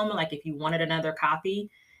a diploma, like if you wanted another copy.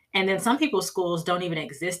 And then some people's schools don't even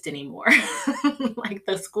exist anymore. Like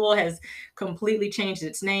the school has completely changed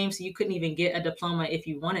its name, so you couldn't even get a diploma if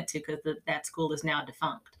you wanted to because that school is now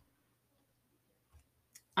defunct.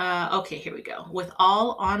 Okay, here we go. With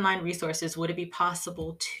all online resources, would it be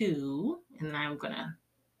possible to, and then I'm going to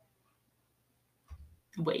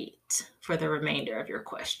wait for the remainder of your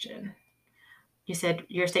question. You said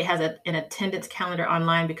your state has an attendance calendar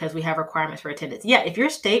online because we have requirements for attendance. Yeah, if your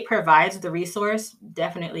state provides the resource,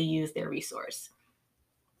 definitely use their resource.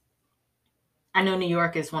 I know New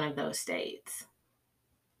York is one of those states.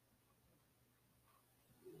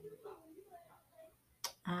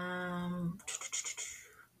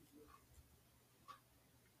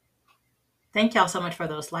 Thank y'all so much for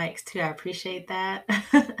those likes too. I appreciate that.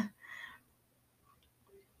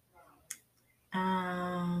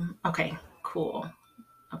 Okay, cool.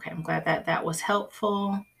 Okay, I'm glad that that was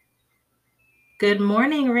helpful. Good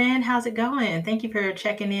morning, Ren. How's it going? Thank you for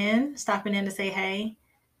checking in, stopping in to say hey.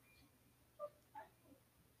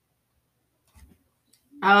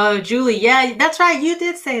 Oh, Julie, yeah, that's right. You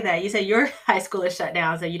did say that. You said your high school is shut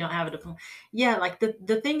down, so you don't have a diploma. Yeah, like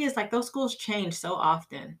the thing is, like those schools change so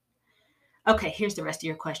often. Okay, here's the rest of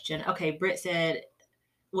your question. Okay, Britt said,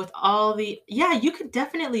 with all the, yeah, you could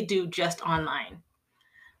definitely do just online.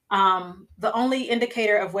 The only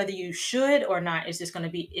indicator of whether you should or not is just going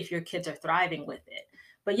to be if your kids are thriving with it.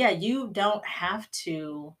 But yeah, you don't have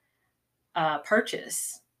to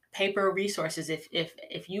purchase paper resources.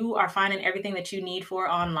 If you are finding everything that you need for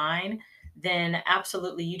online, then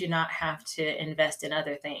absolutely you do not have to invest in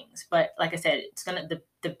other things. But like I said, it's gonna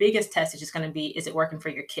the biggest test is just gonna be, is it working for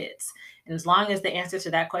your kids? And as long as the answer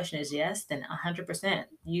to that question is yes, then 100%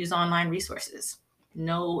 use online resources.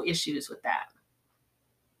 No issues with that.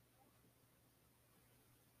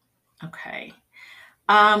 Okay.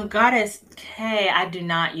 Goddess K, I do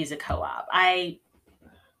not use a co-op. I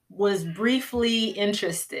was briefly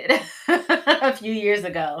interested a few years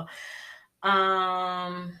ago.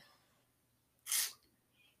 Um,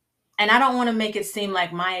 and I don't want to make it seem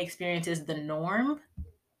like my experience is the norm.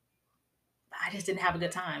 I just didn't have a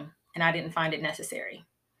good time and I didn't find it necessary.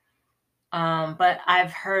 But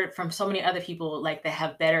I've heard from so many other people like they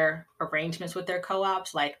have better arrangements with their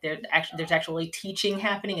co-ops. Like there's actually teaching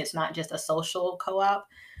happening. It's not just a social co-op,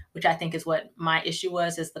 which I think is what my issue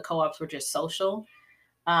was. Is the co-ops were just social,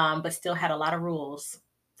 but still had a lot of rules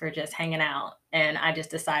for just hanging out. And I just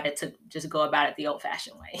decided to just go about it the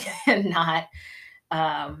old-fashioned way and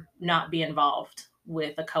not be involved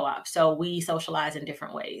with a co-op. So we socialize in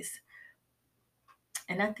different ways.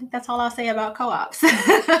 And I think that's all I'll say about co-ops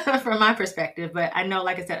from my perspective. But I know,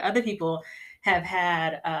 like I said, other people have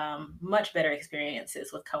had much better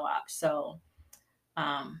experiences with co-ops. So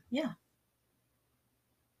yeah,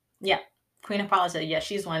 yeah. Queen of Paula said, yeah,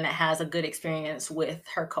 she's one that has a good experience with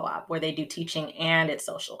her co-op where they do teaching and it's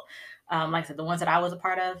social. Like I said, the ones that I was a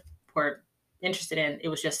part of were interested in, it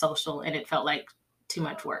was just social and it felt like too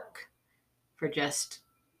much work for just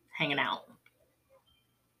hanging out.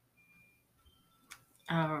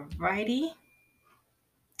 All righty.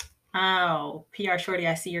 Oh, PR Shorty,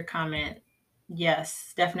 I see your comment.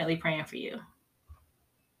 Yes, definitely praying for you.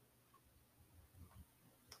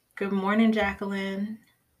 Good morning, Jacqueline.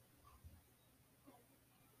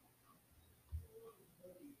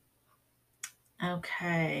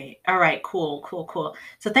 Okay. All right. Cool. Cool. Cool.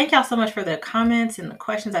 So thank y'all so much for the comments and the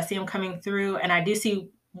questions. I see them coming through, and I do see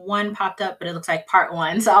one popped up, but it looks like part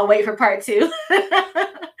one. So I'll wait for part two,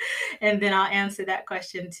 and then I'll answer that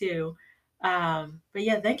question too. But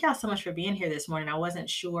yeah, thank y'all so much for being here this morning. I wasn't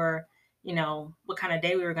sure, what kind of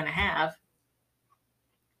day we were going to have.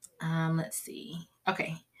 Let's see.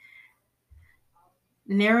 Okay.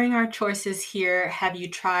 Narrowing our choices here. Have you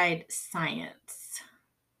tried science?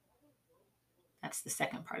 That's the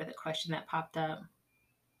second part of the question that popped up.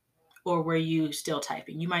 Or were you still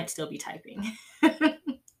typing? You might still be typing.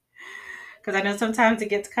 Because I know sometimes it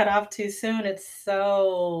gets cut off too soon. It's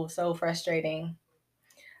so frustrating.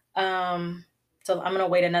 Um, so I'm gonna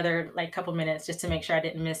wait another like couple minutes just to make sure I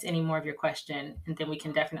didn't miss any more of your question, and then we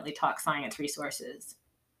can definitely talk science resources.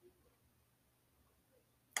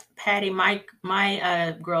 Patty, my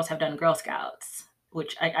girls have done Girl Scouts,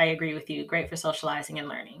 which I agree with you. Great for socializing and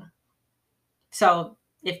learning. So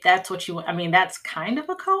if that's what you want, I mean, that's kind of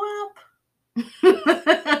a co-op.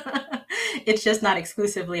 It's just not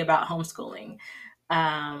exclusively about homeschooling.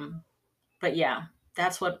 Um, but yeah,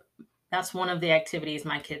 that's what that's one of the activities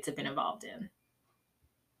my kids have been involved in.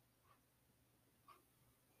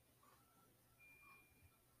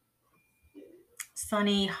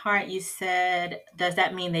 Sunny Heart, you said, does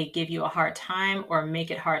that mean they give you a hard time or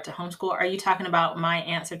make it hard to homeschool? Are you talking about my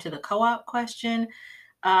answer to the co-op question?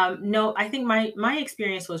 No, I think my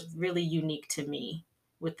experience was really unique to me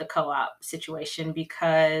with the co-op situation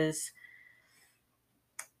because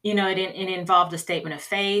it involved a statement of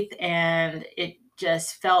faith, and it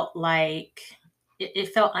just felt like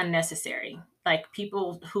it felt unnecessary. Like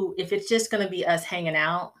people who, if it's just going to be us hanging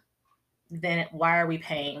out, then why are we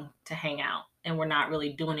paying to hang out? And we're not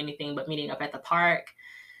really doing anything but meeting up at the park.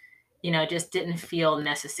 It just didn't feel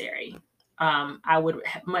necessary. I would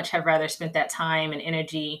much have rather spent that time and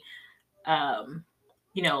energy um,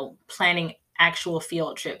 planning actual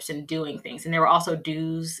field trips and doing things. And there were also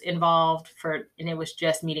dues involved and it was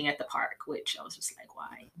just meeting at the park, which I was just like,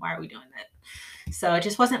 why? Why are we doing that? So it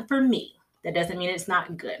just wasn't for me. That doesn't mean it's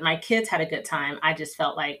not good. My kids had a good time. I just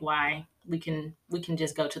felt like, why? We can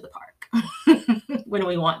just go to the park when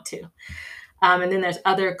we want to. And then there's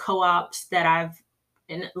other co-ops that I've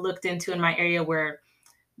looked into in my area where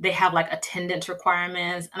they have like attendance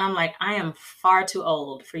requirements. And I'm like, I am far too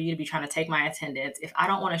old for you to be trying to take my attendance. If I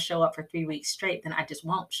don't want to show up for 3 weeks straight, then I just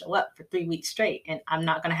won't show up for 3 weeks straight. And I'm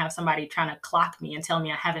not going to have somebody trying to clock me and tell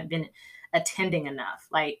me I haven't been attending enough.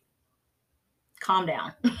 Like, calm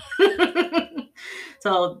down.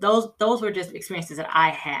 So those were just experiences that I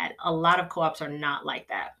had. A lot of co-ops are not like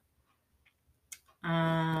that.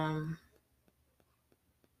 Um,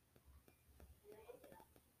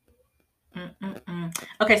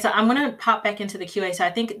 Okay, so I'm gonna pop back into the QA. So I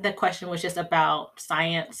think the question was just about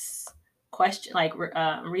science question, like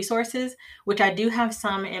resources, which I do have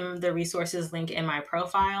some in the resources link in my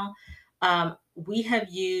profile. We have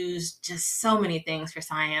used just so many things for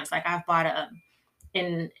science. Like I've bought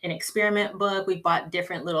in an experiment book. We bought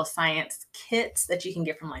different little science kits that you can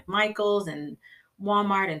get from like Michael's and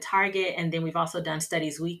Walmart and Target. And then we've also done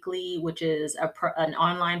Studies Weekly, which is an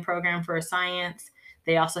online program for science.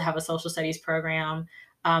 They also have a social studies program.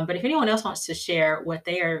 But if anyone else wants to share what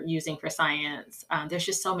they are using for science, there's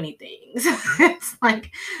just so many things. It's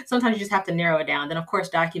like sometimes you just have to narrow it down. Then, of course,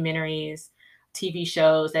 documentaries, TV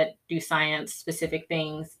shows that do science specific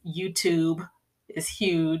things. YouTube is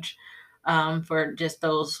huge for just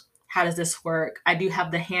those. How does this work? I do have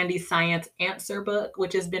the Handy Science Answer book,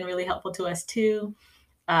 which has been really helpful to us too.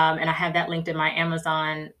 And I have that linked in my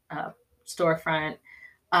Amazon storefront.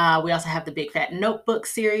 We also have the Big Fat Notebook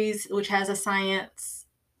series, which has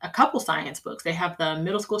a couple science books. They have the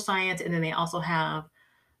middle school science, and then they also have,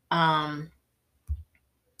 um,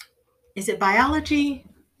 is it biology?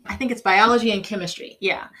 I think it's biology and chemistry.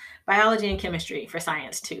 Yeah, biology and chemistry for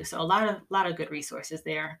science too. So a lot of good resources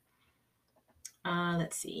there.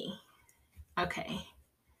 Let's see. Okay.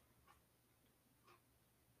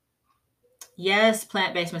 Yes,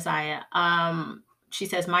 plant-based Messiah. She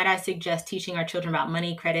says, might I suggest teaching our children about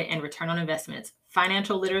money, credit, and return on investments?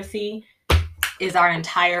 Financial literacy is our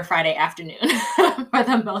entire Friday afternoon for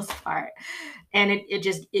the most part. And it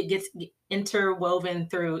gets interwoven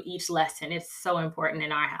through each lesson. It's so important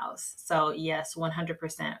in our house. So yes,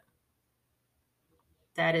 100%.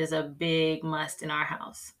 That is a big must in our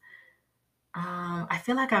house. I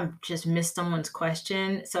feel like I've just missed someone's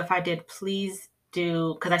question. So if I did, please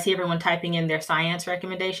do, because I see everyone typing in their science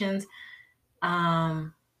recommendations.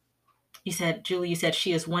 Um, Julie, you said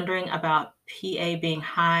she is wondering about PA being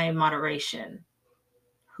high moderation.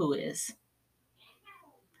 Who is?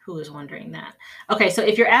 Who is wondering that? Okay, so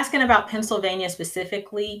if you're asking about Pennsylvania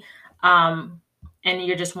specifically, um, and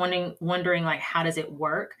you're just wondering like how does it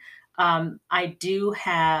work? I do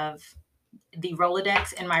have the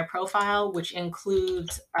Rolodex in my profile, which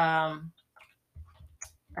includes a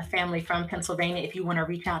family from Pennsylvania. If you want to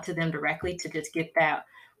reach out to them directly to just get that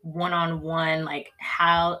one-on-one, like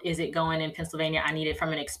how is it going in Pennsylvania? I need it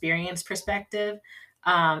from an experience perspective.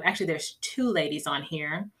 Actually, there's two ladies on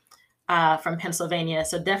here from Pennsylvania.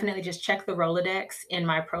 So definitely just check the Rolodex in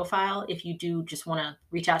my profile if you do just want to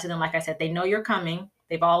reach out to them. Like I said, they know you're coming.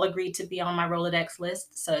 They've all agreed to be on my Rolodex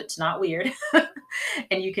list, so it's not weird.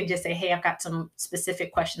 And you can just say, hey, I've got some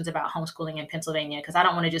specific questions about homeschooling in Pennsylvania, because I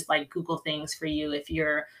don't want to just like Google things for you if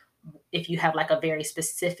you have like a very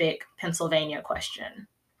specific Pennsylvania question.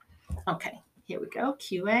 Okay, here we go.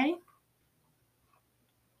 QA.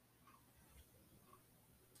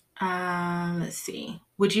 Let's see.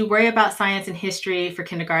 Would you worry about science and history for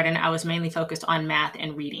kindergarten? I was mainly focused on math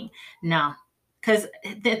and reading. No, because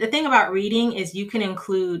the thing about reading is you can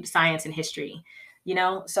include science and history,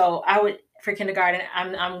 So I would, for kindergarten,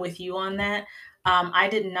 I'm with you on that. I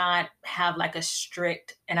did not have like a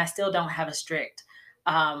strict, and I still don't have a strict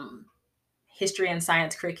um, history and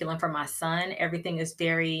science curriculum for my son. Everything is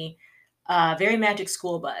very magic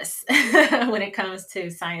school bus when it comes to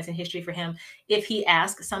science and history for him. If he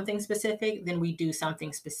asks something specific, then we do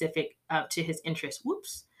something specific to his interest.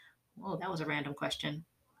 Whoops. Oh, that was a random question.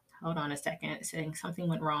 Hold on a second. It's saying something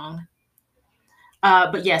went wrong.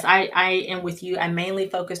 But yes, I am with you. I mainly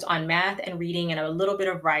focused on math and reading and a little bit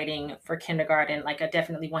of writing for kindergarten. Like I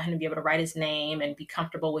definitely want him to be able to write his name and be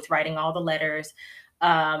comfortable with writing all the letters,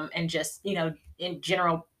 and just, in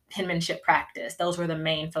general penmanship practice. Those were the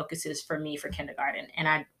main focuses for me for kindergarten.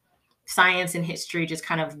 And science and history just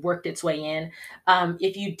kind of worked its way in.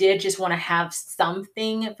 If you did just want to have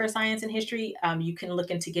something for science and history, you can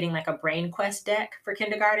look into getting like a brain quest deck for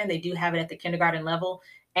kindergarten. They do have it at the kindergarten level,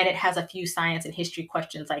 and it has a few science and history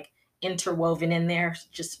questions like interwoven in there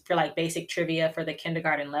just for like basic trivia for the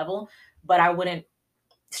kindergarten level. But I wouldn't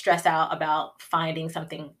stress out about finding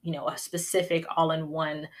something, a specific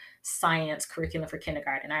all-in-one science curriculum for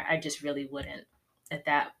kindergarten. I just really wouldn't at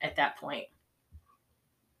that point.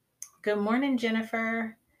 Good morning,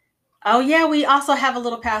 Jennifer. Oh yeah, we also have a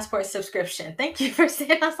little passport subscription. Thank you for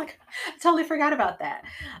saying. I was like, I totally forgot about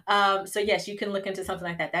that. So yes, you can look into something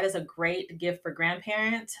like that. That is a great gift for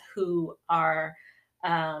grandparents who are,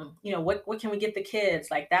 what can we get the kids?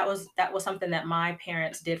 Like that was something that my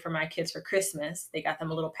parents did for my kids for Christmas. They got them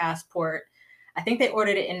a little passport. I think they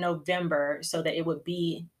ordered it in November so that it would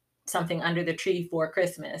be something under the tree for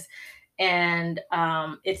Christmas. And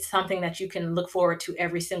it's something that you can look forward to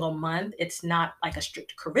every single month. It's not like a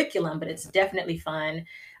strict curriculum, but it's definitely fun.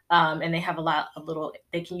 And they have a lot of little.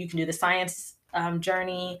 You can do the science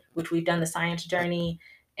journey, which we've done the science journey,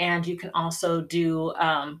 and you can also do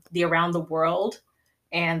the around the world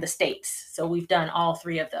and the states. So we've done all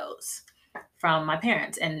three of those from my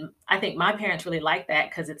parents, and I think my parents really like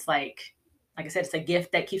that because it's like I said, it's a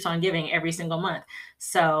gift that keeps on giving every single month.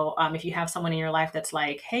 So if you have someone in your life that's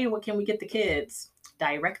like, hey, what can we get the kids?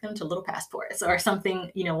 Direct them to Little Passports or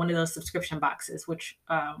something, one of those subscription boxes, which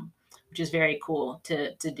is very cool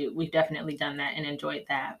to do. We've definitely done that and enjoyed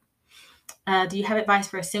that. Do you have advice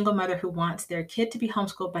for a single mother who wants their kid to be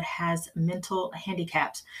homeschooled but has mental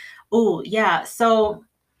handicaps? Oh, yeah. So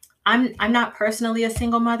I'm not personally a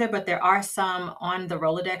single mother, but there are some on the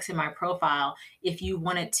Rolodex in my profile. If you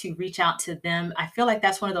wanted to reach out to them, I feel like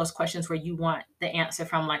that's one of those questions where you want the answer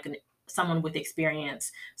from like someone with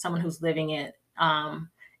experience, someone who's living it. And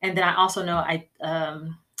then I also know I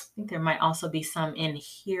think there might also be some in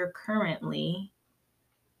here currently.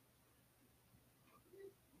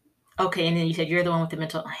 Okay, and then you said you're the one with the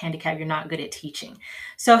mental handicap, you're not good at teaching.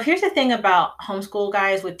 So here's the thing about homeschool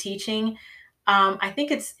guys with teaching. I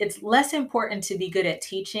think it's less important to be good at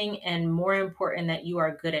teaching and more important that you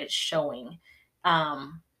are good at showing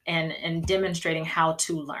and demonstrating how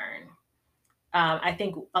to learn. I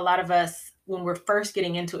think a lot of us, when we're first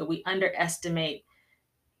getting into it, we underestimate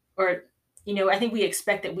or I think we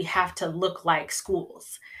expect that we have to look like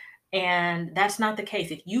schools. And that's not the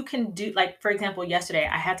case. If you can do, like, for example, yesterday,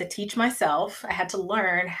 I had to teach myself, I had to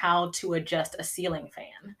learn how to adjust a ceiling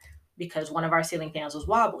fan because one of our ceiling fans was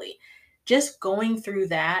wobbly. Just going through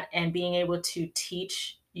that and being able to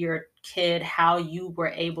teach your kid how you were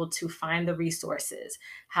able to find the resources,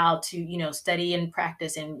 how to, study and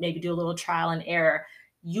practice and maybe do a little trial and error.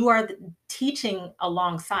 You are teaching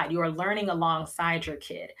alongside, you are learning alongside your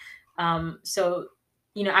kid. So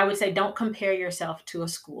I would say don't compare yourself to a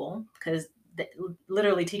school because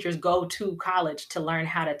literally teachers go to college to learn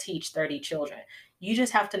how to teach 30 children. You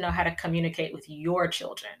just have to know how to communicate with your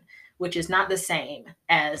children, which is not the same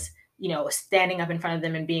as, standing up in front of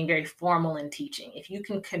them and being very formal in teaching. If you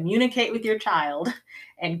can communicate with your child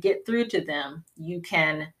and get through to them, you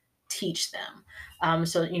can teach them.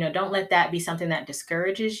 So, don't let that be something that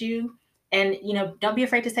discourages you. And, don't be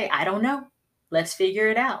afraid to say, I don't know. Let's figure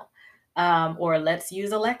it out or let's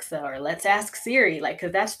use Alexa or let's ask Siri, like,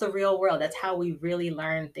 because that's the real world. That's how we really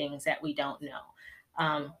learn things that we don't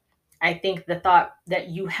know. I think the thought that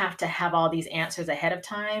you have to have all these answers ahead of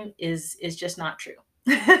time is just not true.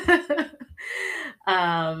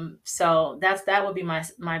 So that would be my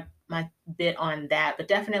bit on that. But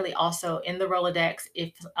definitely also in the Rolodex,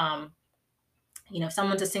 if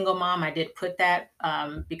someone's a single mom, I did put that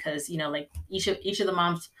because like each of the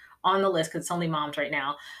moms on the list, because it's only moms right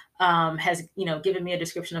now, has given me a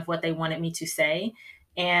description of what they wanted me to say,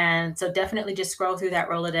 and so definitely just scroll through that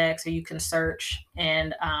Rolodex, or you can search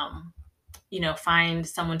and find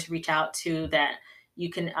someone to reach out to that you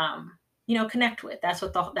can connect with. That's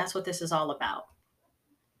what this is all about.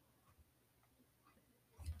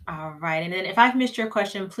 All right. And then if I've missed your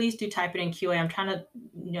question, please do type it in QA. I'm trying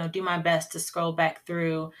to, do my best to scroll back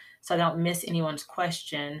through so I don't miss anyone's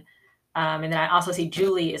question. And then I also see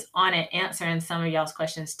Julie is on it answering some of y'all's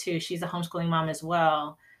questions too. She's a homeschooling mom as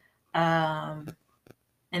well. Um,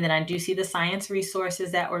 and then I do see the science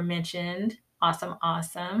resources that were mentioned. Awesome.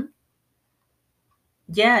 Awesome.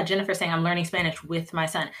 Yeah, Jennifer saying I'm learning Spanish with my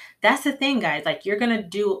son. That's the thing, guys. Like you're going to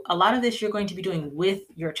do a lot of this, you're going to be doing with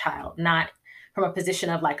your child, not from a position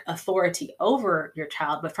of like authority over your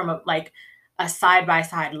child, but from a side by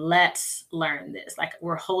side. Let's learn this. Like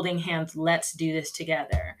we're holding hands. Let's do this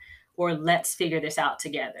together, or let's figure this out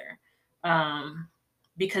together.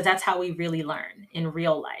 Because that's how we really learn in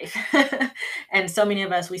real life. And so many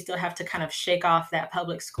of us, we still have to kind of shake off that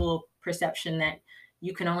public school perception that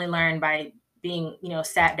you can only learn by being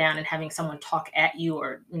sat down and having someone talk at you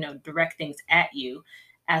or direct things at you,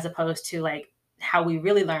 as opposed to like how we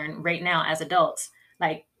really learn right now as adults.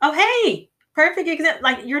 Like, oh hey, perfect example.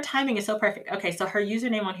 Like your timing is so perfect. Okay, so her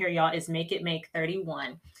username on here, y'all, is make it make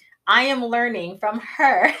 31. I am learning from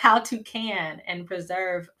her how to can and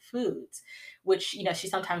preserve foods, which, she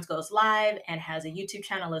sometimes goes live and has a YouTube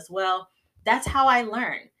channel as well. That's how I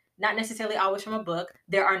learn. Not necessarily always from a book.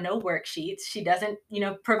 There are no worksheets. She doesn't,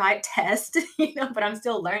 provide tests, but I'm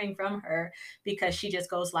still learning from her because she just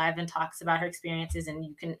goes live and talks about her experiences, and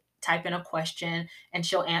you can type in a question and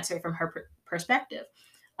she'll answer it from her perspective.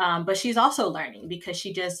 But she's also learning because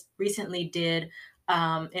she just recently did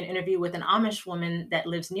an interview with an Amish woman that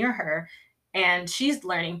lives near her, and she's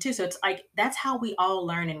learning too. So it's like that's how we all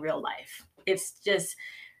learn in real life. It's just,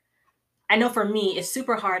 I know for me, it's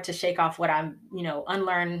super hard to shake off what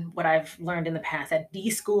unlearn what I've learned in the past. That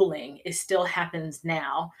deschooling is still happens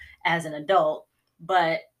now as an adult,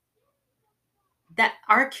 but that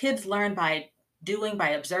our kids learn by doing, by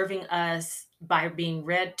observing us, by being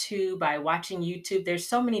read to, by watching YouTube. There's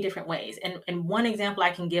so many different ways. And one example I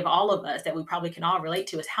can give all of us that we probably can all relate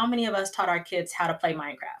to is how many of us taught our kids how to play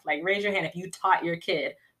Minecraft? Like, raise your hand if you taught your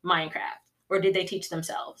kid Minecraft, or did they teach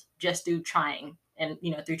themselves just through trying and,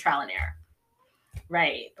 through trial and error?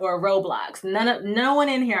 Right. Or Roblox. No one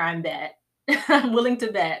in here, I'm bet, I'm willing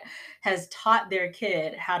to bet, has taught their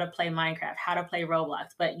kid how to play Minecraft, how to play Roblox,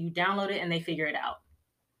 but you download it and they figure it out.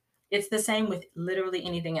 It's the same with literally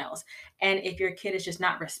anything else. And if your kid is just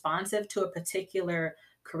not responsive to a particular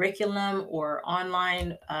curriculum or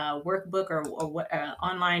online workbook or what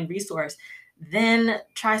online resource, then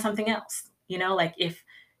try something else. Like if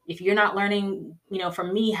you're not learning,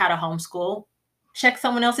 from me how to homeschool, check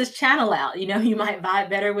someone else's channel out. You might vibe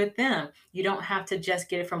better with them. You don't have to just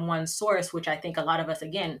get it from one source, which I think a lot of us,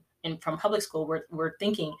 again, from public school, we're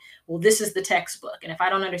thinking, well, this is the textbook, and if I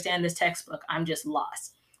don't understand this textbook, I'm just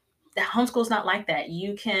lost. The homeschool's not like that.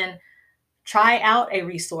 You can try out a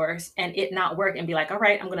resource and it not work and be like, all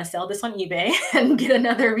right, I'm going to sell this on eBay and get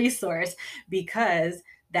another resource, because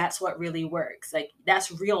that's what really works. Like,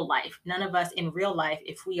 that's real life. None of us in real life,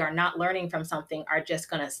 if we are not learning from something, are just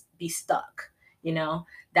going to be stuck.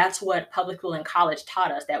 That's what public school and college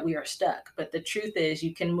taught us, that we are stuck. But the truth is,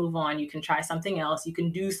 you can move on. You can try something else. You can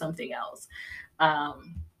do something else.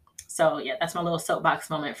 So yeah, that's my little soapbox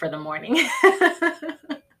moment for the morning.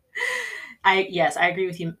 Yes, I agree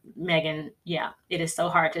with you, Megan. Yeah, it is so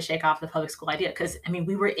hard to shake off the public school idea because, I mean,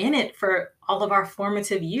 we were in it for all of our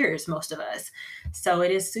formative years, most of us. So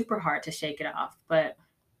it is super hard to shake it off. But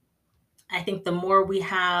I think the more we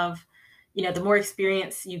have, the more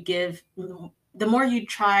experience you give, the more you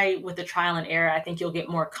try with the trial and error, I think you'll get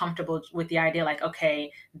more comfortable with the idea, like,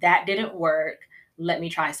 okay, that didn't work. Let me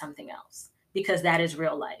try something else, because that is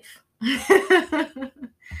real life.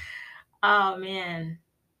 Oh, man.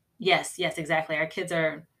 Yes, yes, exactly. Our kids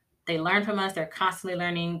they learn from us. They're constantly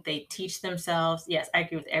learning. They teach themselves. Yes, I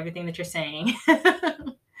agree with everything that you're saying.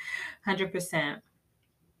 100%.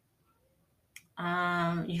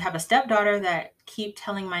 You have a stepdaughter that keep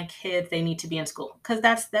telling my kids they need to be in school because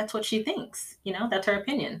that's what she thinks. That's her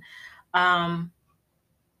opinion. Um,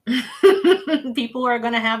 People are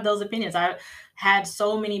going to have those opinions. I had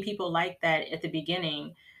so many people like that at the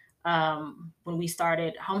beginning, when we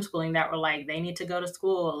started homeschooling, that were like, they need to go to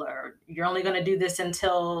school, or you're only going to do this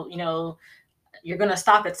until, you're going to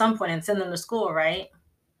stop at some point and send them to school, right?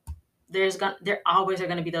 There always are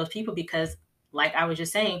going to be those people because, like I was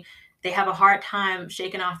just saying, they have a hard time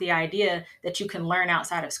shaking off the idea that you can learn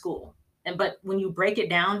outside of school. But when you break it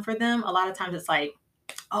down for them, a lot of times it's like,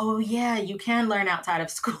 oh yeah, you can learn outside of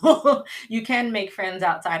school. You can make friends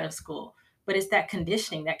outside of school. But it's that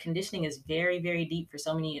conditioning. That conditioning is very, very deep for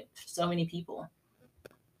so many people.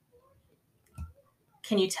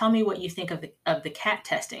 Can you tell me what you think of the CAT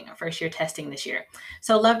testing, or first year testing this year?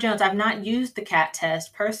 So, Love Jones, I've not used the CAT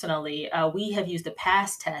test personally. We have used the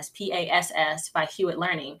PASS test, PASS, by Hewitt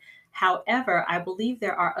Learning. However, I believe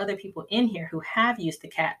there are other people in here who have used the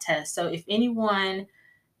CAT test. So if anyone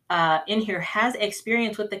in here has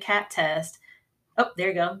experience with the CAT test, oh, there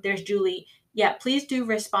you go. There's Julie. Yeah, please do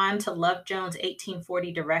respond to Love Jones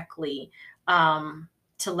 1840 directly, to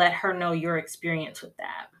let her know your experience with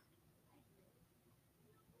that.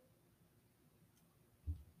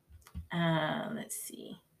 Let's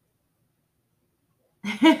see.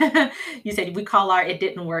 You said we call our "it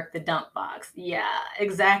didn't work" the dump box. Yeah,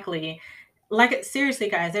 exactly. Like, seriously,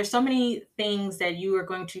 guys, there's so many things that you're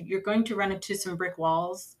going to run into some brick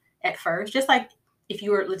walls at first. Just like if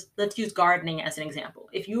you were, let's use gardening as an example.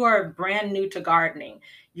 If you are brand new to gardening,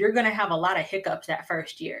 you're going to have a lot of hiccups that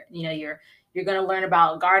first year. You're going to learn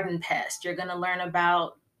about garden pests. You're going to learn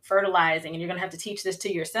about fertilizing, and you're going to have to teach this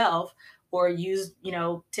to yourself, or use,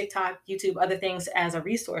 TikTok, YouTube, other things as a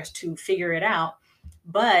resource to figure it out.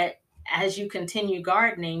 But as you continue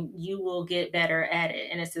gardening, you will get better at it.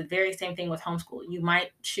 And it's the very same thing with homeschool. You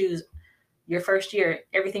might choose your first year,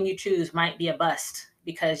 everything you choose might be a bust.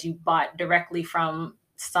 because you bought directly from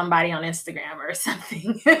somebody on Instagram or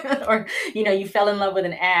something, or, you fell in love with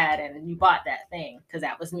an ad and you bought that thing, because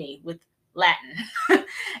that was me with Latin.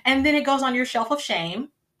 And then it goes on your shelf of shame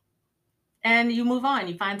and you move on,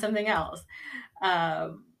 you find something else.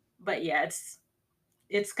 But yeah,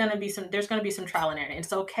 it's going to be there's going to be some trial and error.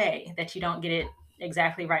 It's okay that you don't get it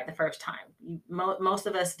exactly right the first time. Most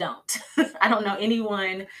of us don't. I don't know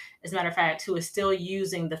anyone, as a matter of fact, who is still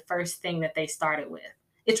using the first thing that they started with.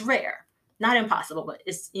 It's rare, not impossible, but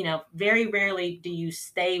it's, very rarely do you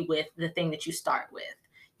stay with the thing that you start with.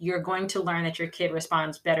 You're going to learn that your kid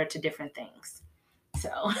responds better to different things.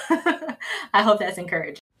 So I hope that's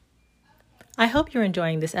encouraging. I hope you're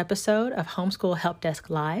enjoying this episode of Homeschool Help Desk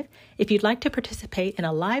Live. If you'd like to participate in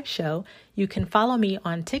a live show, you can follow me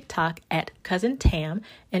on TikTok at Cousin Tam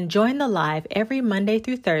and join the live every Monday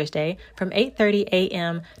through Thursday from 8:30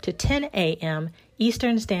 a.m. to 10 a.m.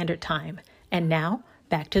 Eastern Standard Time. And now,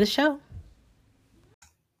 back to the show.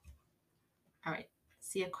 All right,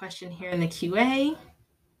 see a question here in the QA.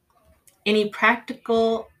 Any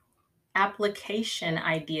practical application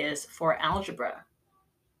ideas for algebra?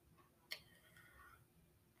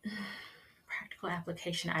 Practical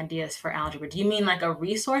application ideas for algebra. Do you mean like a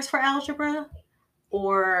resource for algebra?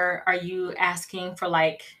 Or are you asking for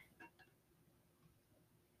I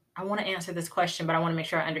want to answer this question, but I want to make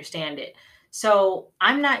sure I understand it. So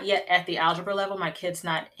I'm not yet at the algebra level. My kid's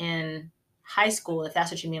not in high school, if that's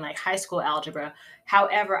what you mean, like high school algebra.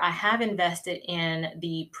 However, I have invested in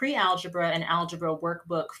the pre-algebra and algebra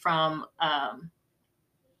workbook from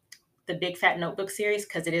the Big Fat Notebook series,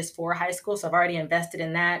 because it is for high school. So I've already invested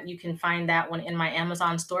in that. You can find that one in my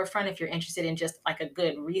Amazon storefront if you're interested in just like a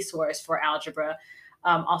good resource for algebra.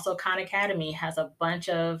 Also, Khan Academy has a bunch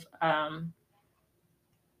of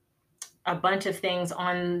things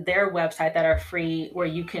on their website that are free, where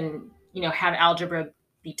you can, have algebra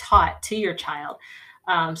be taught to your child.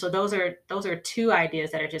 So those are two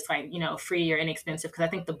ideas that are just free or inexpensive, because I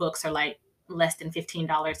think the books are like less than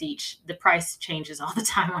 $15 each. The price changes all the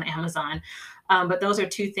time on Amazon. But those are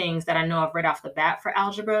two things that I know of right off the bat for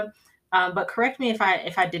algebra. But correct me if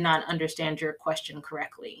I did not understand your question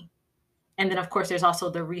correctly. And then, of course, there's also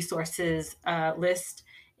the resources list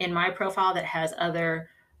in my profile that has other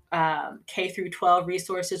K through 12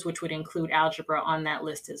 resources, which would include algebra on that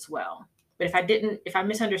list as well. But if I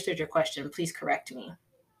misunderstood your question, please correct me.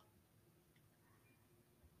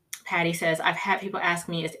 Patty says, I've had people ask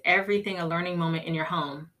me, is everything a learning moment in your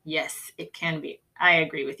home? Yes, it can be. I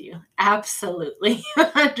agree with you. Absolutely.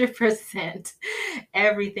 100%.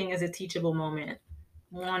 Everything is a teachable moment.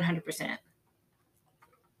 100%.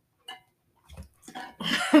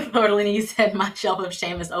 Lord, you said my shelf of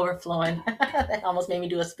shame is overflowing. That almost made me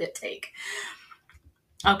do a spit take.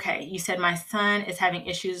 Okay, you said my son is having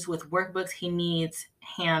issues with workbooks. He needs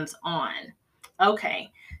hands-on.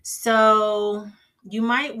 Okay, so you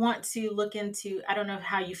might want to look into, I don't know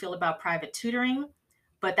how you feel about private tutoring,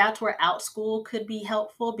 but that's where OutSchool could be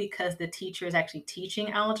helpful, because the teacher is actually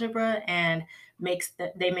teaching algebra and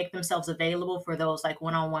they make themselves available for those like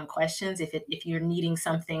one-on-one questions. If you're needing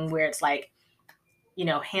something where it's like,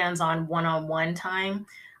 hands-on one-on-one time,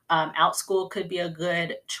 OutSchool could be a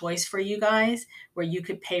good choice for you guys, where you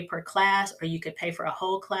could pay per class, or you could pay for a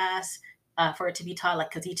whole class for it to be taught,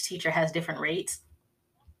 because each teacher has different rates.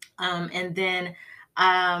 And then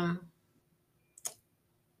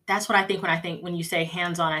that's what I think when you say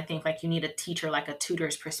hands-on, I think like you need a teacher, like a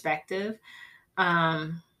tutor's perspective.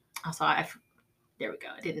 Also, there we go.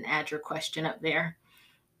 I didn't add your question up there.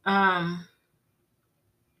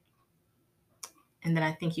 And then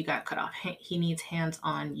I think you got cut off. He needs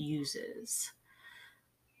hands-on uses.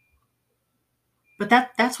 But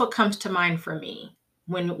that's what comes to mind for me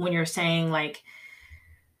when you're saying like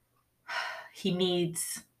he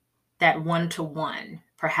needs that one-to-one,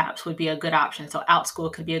 perhaps would be a good option. So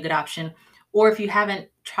OutSchool could be a good option. Or if you haven't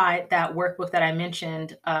tried that workbook that I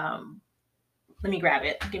mentioned, let me grab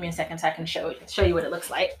it. Give me a second so I can show you what it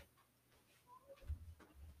looks like.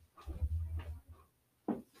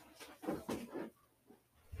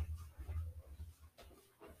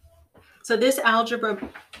 So this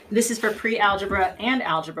is for pre-algebra and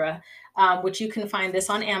algebra, which you can find this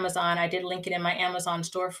on Amazon. I did link it in my Amazon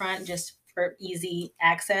storefront just for easy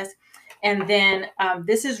access. And then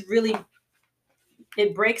this is really,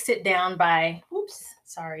 it breaks it down by,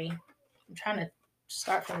 I'm trying to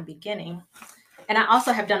start from the beginning. And I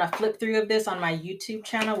also have done a flip through of this on my YouTube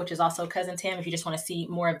channel, which is also Cousin Tam, if you just want to see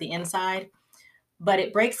more of the inside. But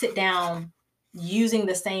it breaks it down using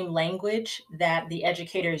the same language that the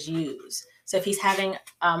educators use. So if he's having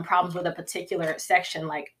problems with a particular section,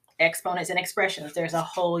 like exponents and expressions, there's a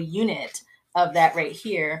whole unit of that right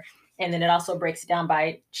here. And then it also breaks it down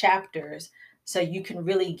by chapters. So you can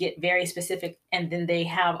really get very specific. And then they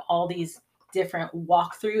have all these different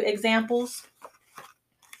walkthrough examples.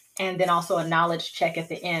 And then also a knowledge check at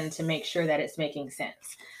the end to make sure that it's making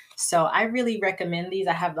sense. So I really recommend these.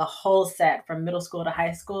 I have the whole set from middle school to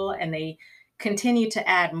high school, and they continue to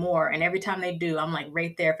add more. And every time they do, I'm like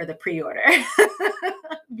right there for the pre order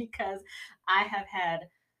because I have had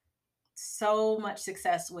so much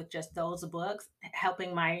success with just those books,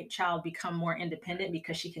 helping my child become more independent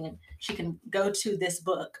because she can go to this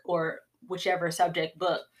book or whichever subject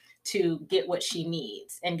book to get what she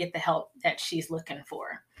needs and get the help that she's looking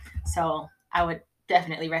for. So I would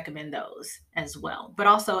definitely recommend those as well. But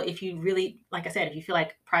also, if you really, like I said, if you feel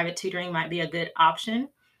like private tutoring might be a good option,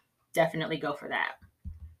 definitely go for that.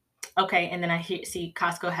 Okay, and then see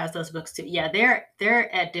Costco has those books too. Yeah,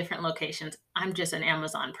 they're at different locations. I'm just an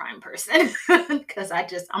Amazon Prime person because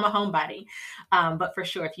I'm a homebody. But for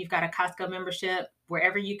sure, if you've got a Costco membership,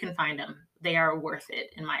 wherever you can find them, they are worth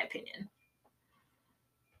it, in my opinion.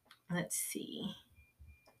 Let's see.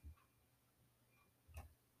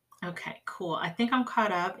 Okay, cool. I think I'm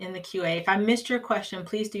caught up in the QA. If I missed your question,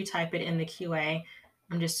 please do type it in the QA.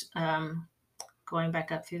 I'm just going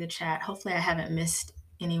back up through the chat. Hopefully, I haven't missed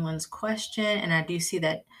anyone's question, and I do see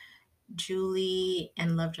that Julie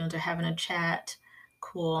and Love Jones are having a chat.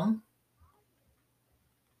 Cool.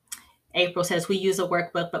 April says we use a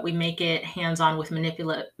workbook, but we make it hands-on with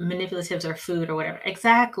manipulatives or food or whatever.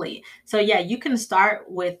 Exactly. So yeah, you can start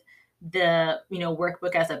with the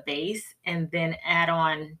workbook as a base, and then add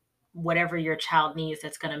on whatever your child needs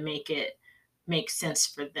that's going to make it make sense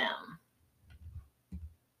for them.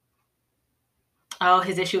 Oh,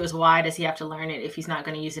 his issue is why does he have to learn it if he's not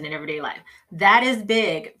going to use it in everyday life? That is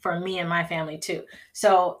big for me and my family too.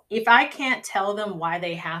 So if I can't tell them why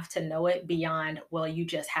they have to know it beyond, well, you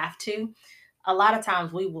just have to, a lot of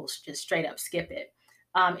times we will just straight up skip it.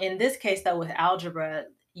 In this case, though, with algebra,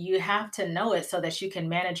 you have to know it so that you can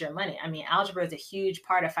manage your money. I mean, algebra is a huge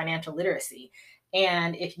part of financial literacy.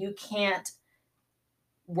 And if you can't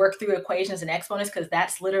work through equations and exponents, because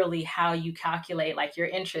that's literally how you calculate like your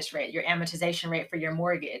interest rate, your amortization rate for your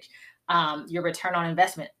mortgage, your return on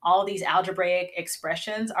investment. All these algebraic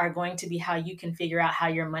expressions are going to be how you can figure out how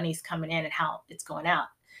your money's coming in and how it's going out.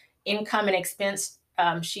 Income and expense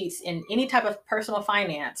sheets in any type of personal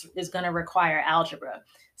finance is going to require algebra.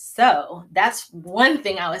 So that's one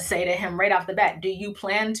thing I would say to him right off the bat. Do you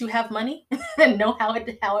plan to have money and know how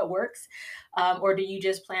it works? Or do you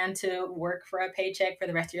just plan to work for a paycheck for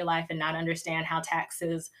the rest of your life and not understand how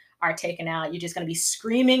taxes are taken out? You're just going to be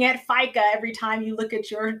screaming at FICA every time you look at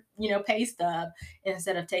your, pay stub,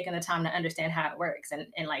 instead of taking the time to understand how it works and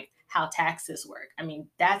like how taxes work. I mean,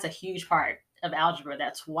 that's a huge part of algebra.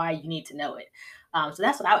 That's why you need to know it. So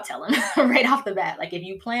that's what I would tell them right off the bat. Like, if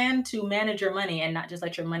you plan to manage your money and not just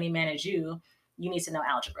let your money manage you, you need to know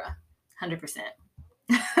algebra, 100%.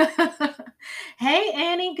 Hey,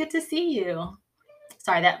 Annie, good to see you.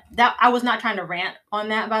 Sorry, that I was not trying to rant on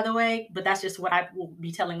that, by the way, but that's just what I will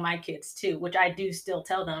be telling my kids too, which I do still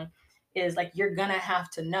tell them, is like, you're gonna have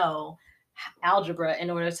to know algebra in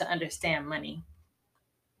order to understand money.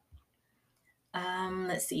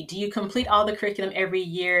 Let's see. Do you complete all the curriculum every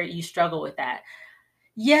year? You struggle with that?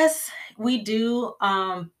 Yes, we do.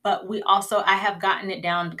 But I have gotten it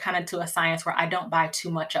down kind of to a science where I don't buy too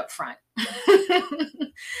much up front.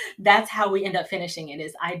 That's how we end up finishing it,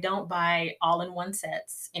 is I don't buy all in one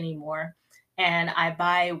sets anymore. And I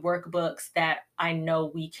buy workbooks that I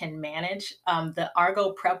know we can manage. The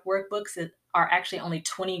Argo prep workbooks are actually only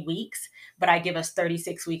 20 weeks, but I give us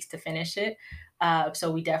 36 weeks to finish it.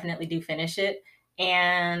 So we definitely do finish it.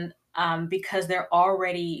 And because they're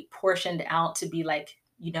already portioned out to be like,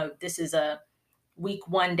 this is a week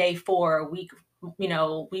 1, day 4, week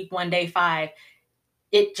 1, day 5.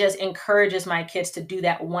 It just encourages my kids to do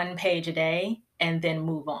that one page a day and then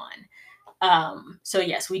move on. So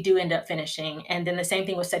yes, we do end up finishing. And then the same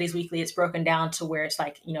thing with Studies Weekly. It's broken down to where it's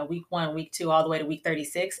like, week 1, week 2, all the way to week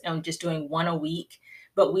 36, and just doing one a week.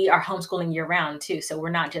 But we are homeschooling year round too. So we're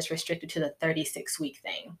not just restricted to the 36-week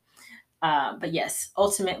thing. But yes,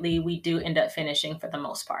 ultimately we do end up finishing for the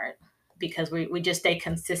most part, because we just stay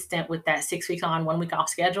consistent with that 6 weeks on, 1 week off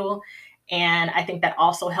schedule. And I think that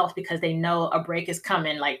also helps because they know a break is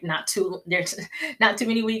coming, like there's not too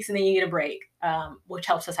many weeks and then you get a break, which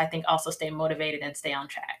helps us, I think, also stay motivated and stay on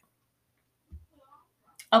track.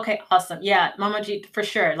 Okay, awesome. Yeah, Mama G, for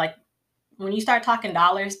sure. Like, when you start talking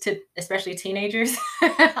dollars to especially teenagers,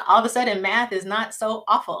 all of a sudden math is not so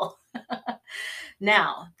awful.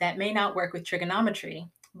 Now, that may not work with trigonometry,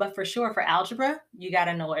 But for sure, for algebra, you got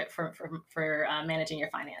to know it for managing your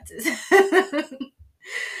finances.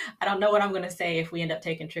 I don't know what I'm going to say if we end up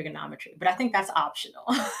taking trigonometry, but I think that's optional.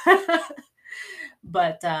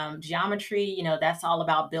 But geometry, that's all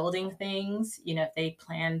about building things. If they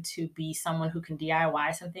plan to be someone who can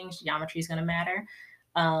DIY some things, geometry is going to matter.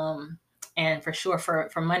 Um, and for sure,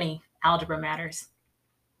 for money, algebra matters.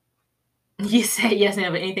 You say yes, no,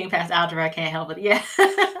 but anything past algebra, I can't help it. Yeah.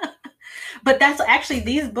 But that's actually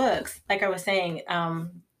these books, like I was saying,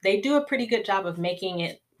 they do a pretty good job of making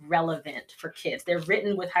it relevant for kids. They're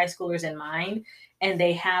written with high schoolers in mind, and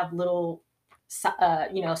they have little,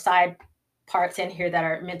 side parts in here that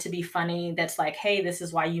are meant to be funny. That's like, hey, this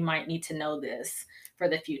is why you might need to know this for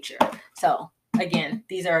the future. So again,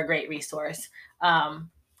 these are a great resource.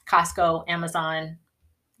 Costco, Amazon,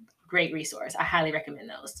 great resource. I highly recommend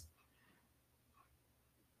those.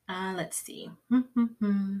 Let's see.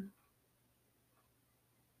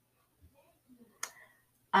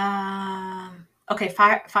 Okay,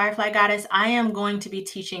 Firefly Goddess. I am going to be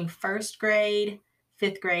teaching first grade,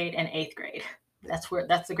 fifth grade, and eighth grade. That's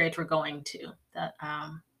the grades we're going to.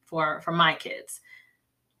 For my kids.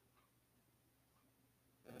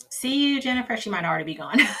 See you, Jennifer. She might already be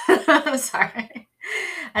gone. Sorry.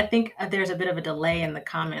 I think there's a bit of a delay in the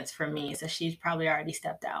comments for me, so she's probably already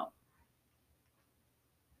stepped out.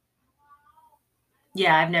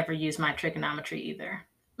 Yeah, I've never used my trigonometry either.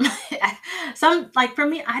 Some like for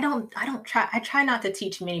me, I try not to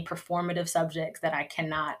teach many performative subjects that I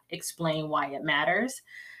cannot explain why it matters.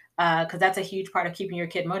 Because that's a huge part of keeping your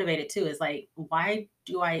kid motivated too, is like, why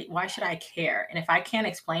should I care? And if I can't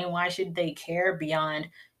explain why should they care beyond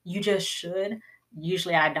you just should,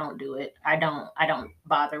 usually I don't do it. I don't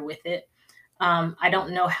bother with it. I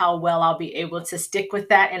don't know how well I'll be able to stick with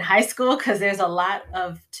that in high school because there's a lot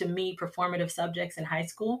of, to me, performative subjects in high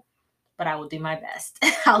school, but I will do my best.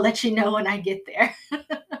 I'll let you know when I get there.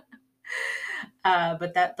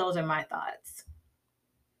 But those are my thoughts.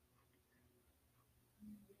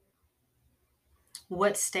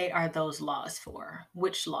 What state are those laws for?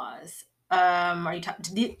 Which laws? Are you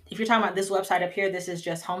if you're talking about this website up here, this is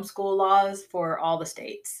just homeschool laws for all the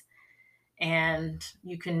states. And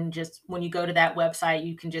you can just, when you go to that website,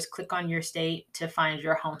 you can just click on your state to find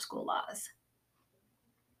your homeschool laws.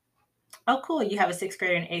 Oh, cool. You have a sixth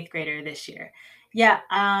grader and eighth grader this year. Yeah.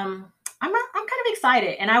 I'm kind of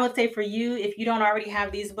excited. And I would say for you, if you don't already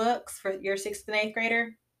have these books for your sixth and eighth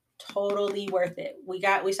grader, totally worth it. We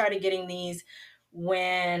started getting these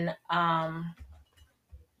when,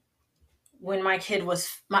 when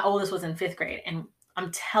my oldest was in fifth grade. And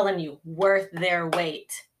I'm telling you, worth their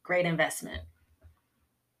weight. Great investment.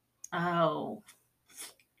 Oh,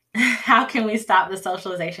 how can we stop the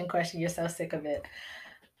socialization question? You're so sick of it.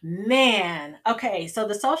 Man. Okay. So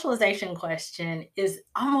the socialization question is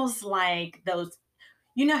almost like those,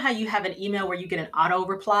 how you have an email where you get an auto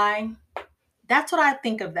reply? That's what I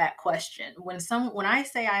think of that question. When I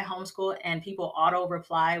say I homeschool and people auto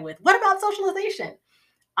reply with, what about socialization?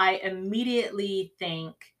 I immediately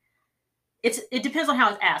think it depends on how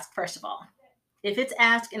it's asked, first of all. If it's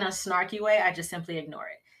asked in a snarky way, I just simply ignore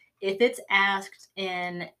it. If it's asked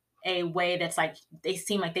in a way that's like they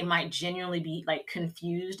seem like they might genuinely be like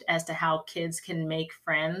confused as to how kids can make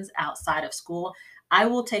friends outside of school, I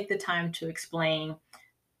will take the time to explain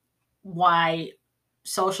why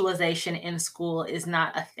socialization in school is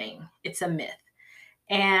not a thing. It's a myth.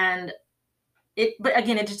 And but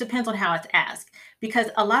again, it just depends on how it's asked because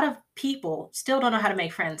a lot of people still don't know how to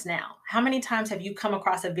make friends now. How many times have you come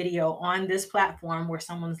across a video on this platform where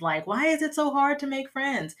someone's like, why is it so hard to make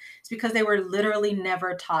friends? It's because they were literally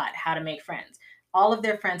never taught how to make friends. All of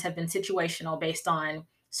their friends have been situational based on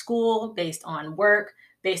school, based on work,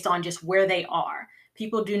 based on just where they are.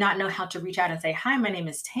 People do not know how to reach out and say, hi, my name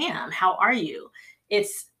is Tam. How are you?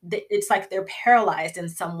 It's like they're paralyzed in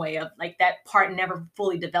some way of like that part never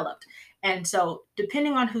fully developed. And so,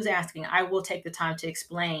 depending on who's asking, I will take the time to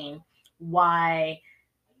explain why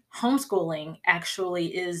homeschooling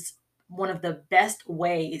actually is one of the best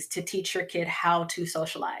ways to teach your kid how to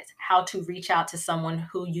socialize, how to reach out to someone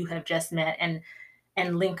who you have just met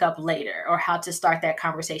and link up later, or how to start that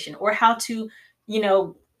conversation, or how to, you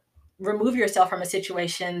know, remove yourself from a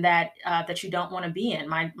situation that you don't want to be in.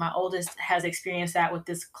 My oldest has experienced that with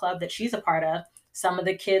this club that she's a part of. Some of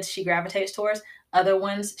the kids she gravitates towards, other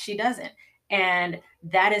ones she doesn't, and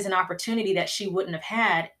that is an opportunity that she wouldn't have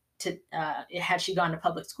had to had she gone to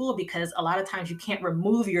public school, because a lot of times you can't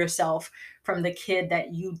remove yourself from the kid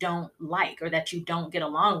that you don't like or that you don't get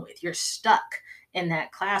along with. You're stuck in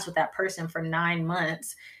that class with that person for 9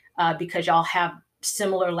 months because y'all have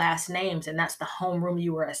similar last names and that's the homeroom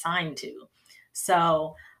you were assigned to.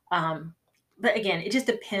 So, um, but again, it just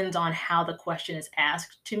depends on how the question is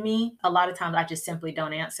asked to me. A lot of times I just simply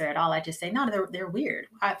don't answer at all. I just say, no, they're weird.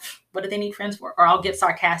 What do they need friends for? Or I'll get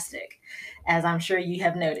sarcastic, as I'm sure you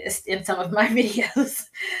have noticed in some of my videos.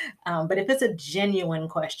 But if it's a genuine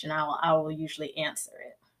question, I will usually answer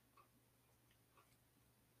it.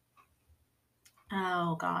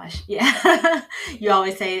 Oh gosh, yeah. You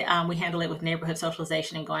always say we handle it with neighborhood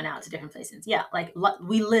socialization and going out to different places. Yeah, like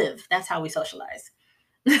we live. That's how we socialize.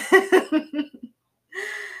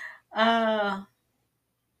 uh,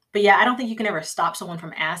 but yeah, I don't think you can ever stop someone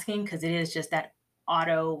from asking because it is just that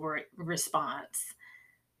auto response.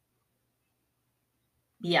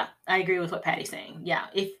 Yeah, I agree with what Patty's saying. Yeah,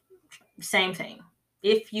 if same thing.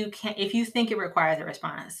 If you think it requires a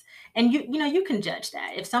response, and you can judge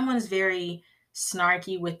that. If someone's very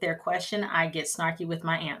snarky with their question, I get snarky with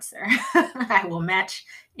my answer. I will match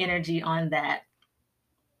energy on that.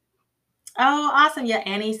 Oh, awesome. Yeah,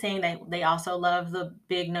 Annie's saying that they also love the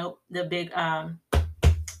big note, the big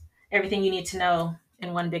everything you need to know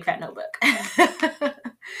in one big fat notebook.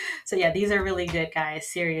 So yeah, these are really good, guys.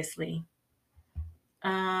 Seriously.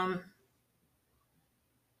 Um,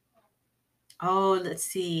 oh, let's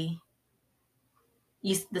see.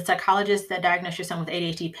 The psychologist that diagnosed your son with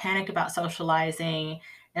ADHD panicked about socializing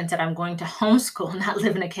and said, I'm going to homeschool, not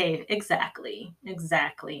live in a cave. Exactly.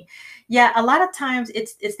 Exactly. Yeah, a lot of times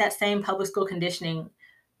it's that same public school conditioning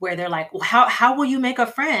where they're like, well, how will you make a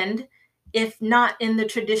friend if not in the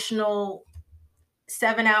traditional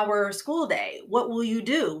 7-hour school day? What will you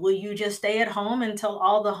do? Will you just stay at home until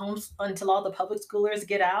all the public schoolers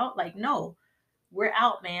get out? Like, no, we're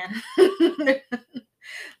out, man.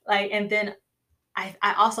 Like, and then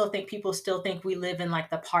I also think people still think we live in like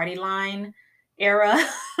the party line era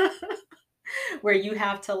where you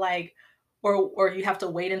have to like or you have to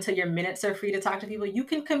wait until your minutes are free to talk to people. You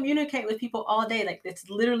can communicate with people all day. Like that's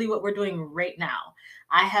literally what we're doing right now.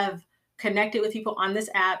 I have connected with people on this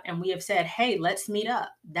app and we have said, hey, let's meet up.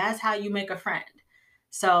 That's how you make a friend.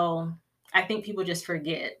 So I think people just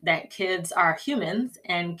forget that kids are humans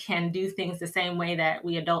and can do things the same way that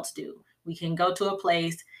we adults do. We can go to a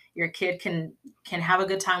place, your kid can have a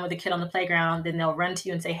good time with a kid on the playground, then they'll run to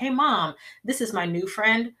you and say, hey mom, this is my new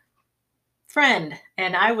friend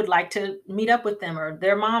and I would like to meet up with them, or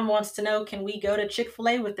their mom wants to know, can we go to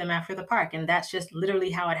Chick-fil-A with them after the park? And that's just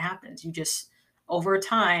literally how it happens. You just over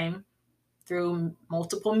time through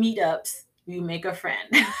multiple meetups you make a friend.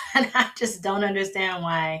 And I just don't understand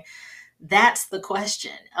why that's the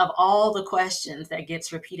question of all the questions that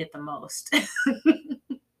gets repeated the most.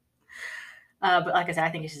 But like I said, I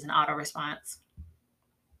think it's just an auto response.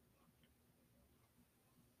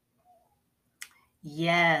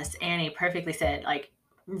 Yes, Annie perfectly said. Like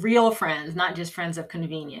real friends, not just friends of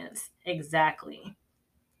convenience. Exactly.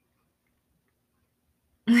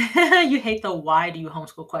 You hate the why do you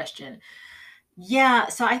homeschool question. Yeah,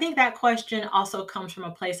 so I think that question also comes from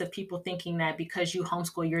a place of people thinking that because you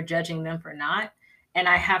homeschool, you're judging them for not. And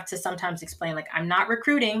I have to sometimes explain, like, I'm not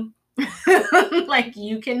recruiting. Like,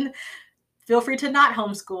 you can feel free to not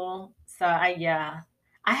homeschool. So yeah,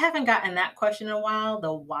 I haven't gotten that question in a while.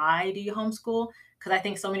 The why do you homeschool? Because I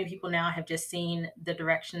think so many people now have just seen the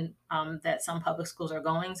direction that some public schools are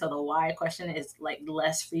going. So the why question is like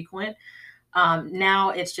less frequent.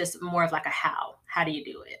 Now it's just more of like a how. How do you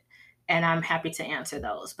do it? And I'm happy to answer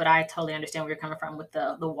those. But I totally understand where you're coming from with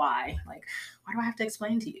the why. Like, why do I have to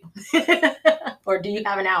explain to you? Or do you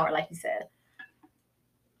have an hour, like you said?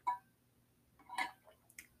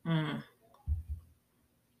 Mm.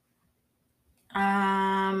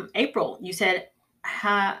 April, you said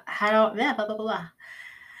how yeah, blah blah blah.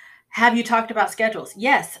 Have you talked about schedules?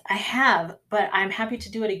 Yes, I have, but I'm happy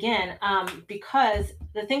to do it again because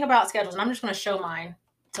the thing about schedules, and I'm just going to show mine.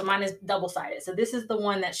 So mine is double sided. So this is the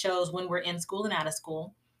one that shows when we're in school and out of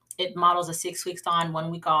school. It models a 6 weeks on, 1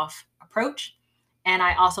 week off approach. And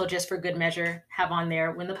I also, just for good measure, have on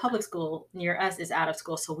there when the public school near us is out of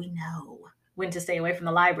school, so we know when to stay away from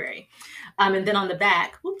the library. And then on the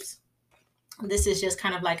back, whoops, this is just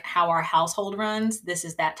kind of like how our household runs. This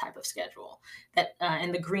is that type of schedule. That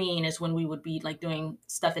and the green is when we would be like doing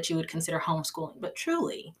stuff that you would consider homeschooling. But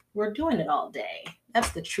truly, we're doing it all day.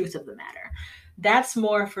 That's the truth of the matter. That's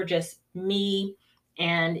more for just me,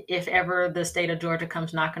 and if ever the state of Georgia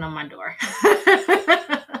comes knocking on my door.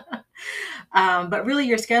 But really,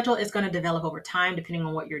 your schedule is going to develop over time depending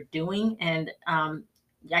on what you're doing. And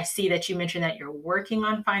I see that you mentioned that you're working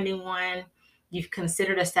on finding one. You've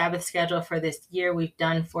considered a Sabbath schedule for this year. We've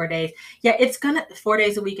done 4 days. Yeah, it's gonna 4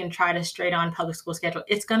 days a week and try to straight on public school schedule.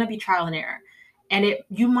 It's gonna be trial and error, and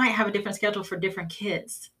you might have a different schedule for different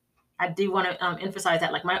kids. I do want to emphasize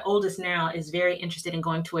that, like, my oldest now is very interested in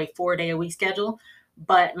going to a 4-day-a-week schedule,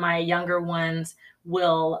 but my younger ones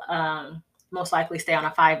will most likely stay on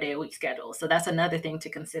a 5-day-a-week schedule. So that's another thing to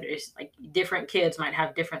consider, is like different kids might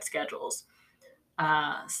have different schedules.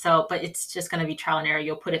 But it's just going to be trial and error.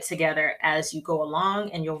 You'll put it together as you go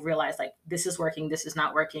along, and you'll realize, like, this is working, this is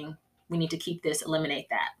not working. We need to keep this, eliminate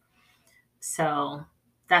that. So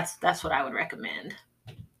that's what I would recommend.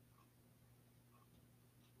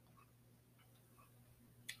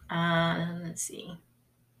 Let's see.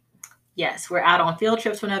 Yes, we're out on field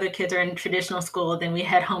trips when other kids are in traditional school. Then we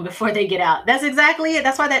head home before they get out. That's exactly it.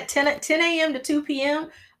 That's why that 10 a.m. to 2 p.m.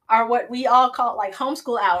 are what we all call like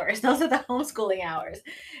homeschool hours. Those are the homeschooling hours.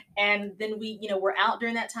 And then we're out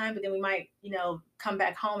during that time, but then we might, come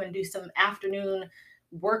back home and do some afternoon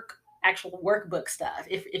actual workbook stuff,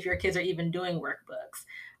 if your kids are even doing workbooks.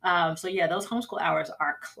 So yeah, those homeschool hours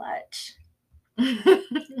are clutch.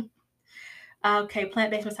 Okay,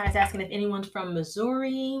 Plant-Based Messiah is asking if anyone's from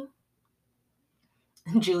Missouri.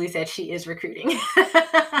 Julie said she is recruiting.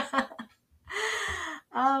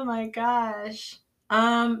 Oh my gosh.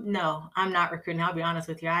 No, I'm not recruiting. I'll be honest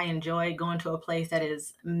with you. I enjoy going to a place that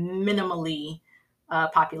is minimally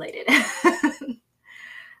populated.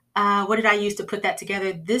 What did I use to put that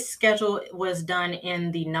together? This schedule was done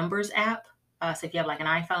in the Numbers app. So if you have like an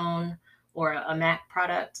iPhone or a Mac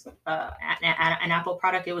product, an Apple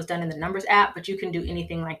product, it was done in the Numbers app, but you can do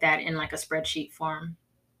anything like that in like a spreadsheet form.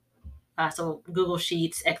 So Google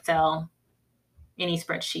Sheets, Excel, any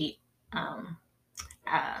spreadsheet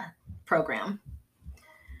program.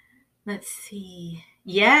 Let's see.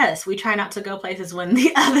 Yes, we try not to go places when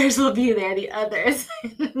the others will be there. The others,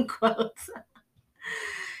 in quotes.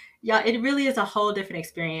 Yeah, it really is a whole different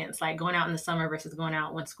experience, like going out in the summer versus going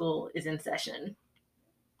out when school is in session.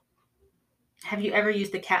 Have you ever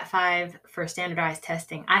used the Cat 5 for standardized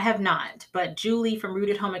testing? I have not, but Julie from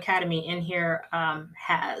Rooted Home Academy in here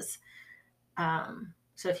has.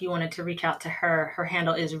 So if you wanted to reach out to her, her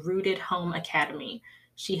handle is Rooted Home Academy.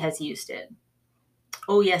 She has used it.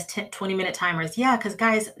 Oh yes, 20-minute timers. Yeah, because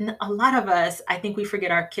guys, a lot of us, I think we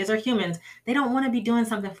forget our kids are humans. They don't want to be doing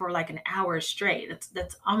something for like an hour straight.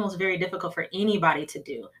 That's almost very difficult for anybody to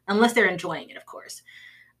do, unless they're enjoying it, of course.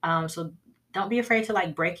 So don't be afraid to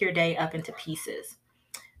like break your day up into pieces.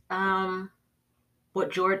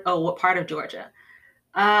 What part of Georgia?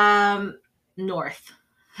 North.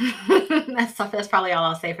 That's probably all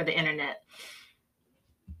I'll say for the internet.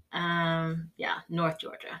 Yeah, North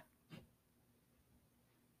Georgia.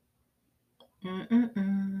 Let's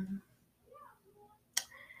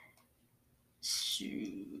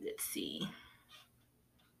see.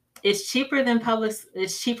 It's cheaper when public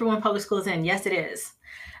school is in. Yes, it is.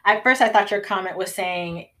 At first, I thought your comment was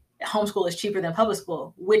saying homeschool is cheaper than public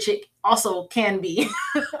school, which it also can be.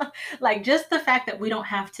 Like just the fact that we don't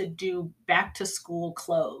have to do back to school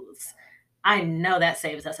clothes. I know that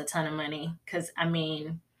saves us a ton of money, because I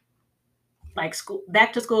mean, like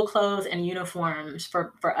back to school clothes and uniforms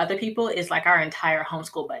for other people is like our entire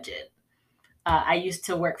homeschool budget. I used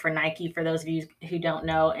to work for Nike, for those of you who don't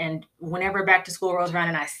know, and whenever back to school rolls around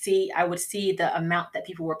and I would see the amount that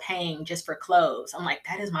people were paying just for clothes. I'm like,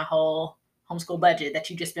 that is my whole homeschool budget that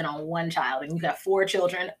you just spent on one child, and you got 4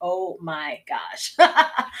 children. Oh my gosh.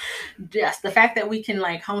 Just the fact that we can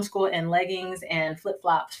like homeschool in leggings and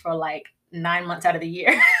flip-flops for like 9 months out of the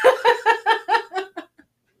year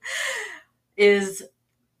is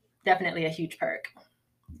definitely a huge perk.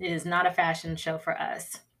 It is not a fashion show for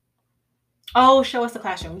us. Oh, show us the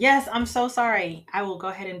classroom. Yes, I'm so sorry. I will go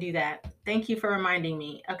ahead and do that. Thank you for reminding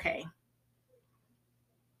me. Okay.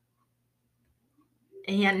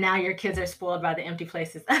 And now your kids are spoiled by the empty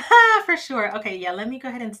places. For sure. Okay, yeah, let me go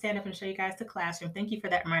ahead and stand up and show you guys the classroom. Thank you for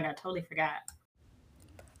that reminder. I totally forgot.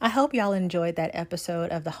 I hope y'all enjoyed that episode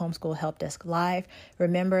of the Homeschool Help Desk Live.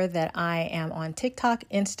 Remember that I am on TikTok,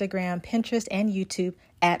 Instagram, Pinterest, and YouTube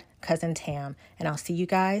at Cousin Tam. And I'll see you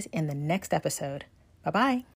guys in the next episode. Bye-bye.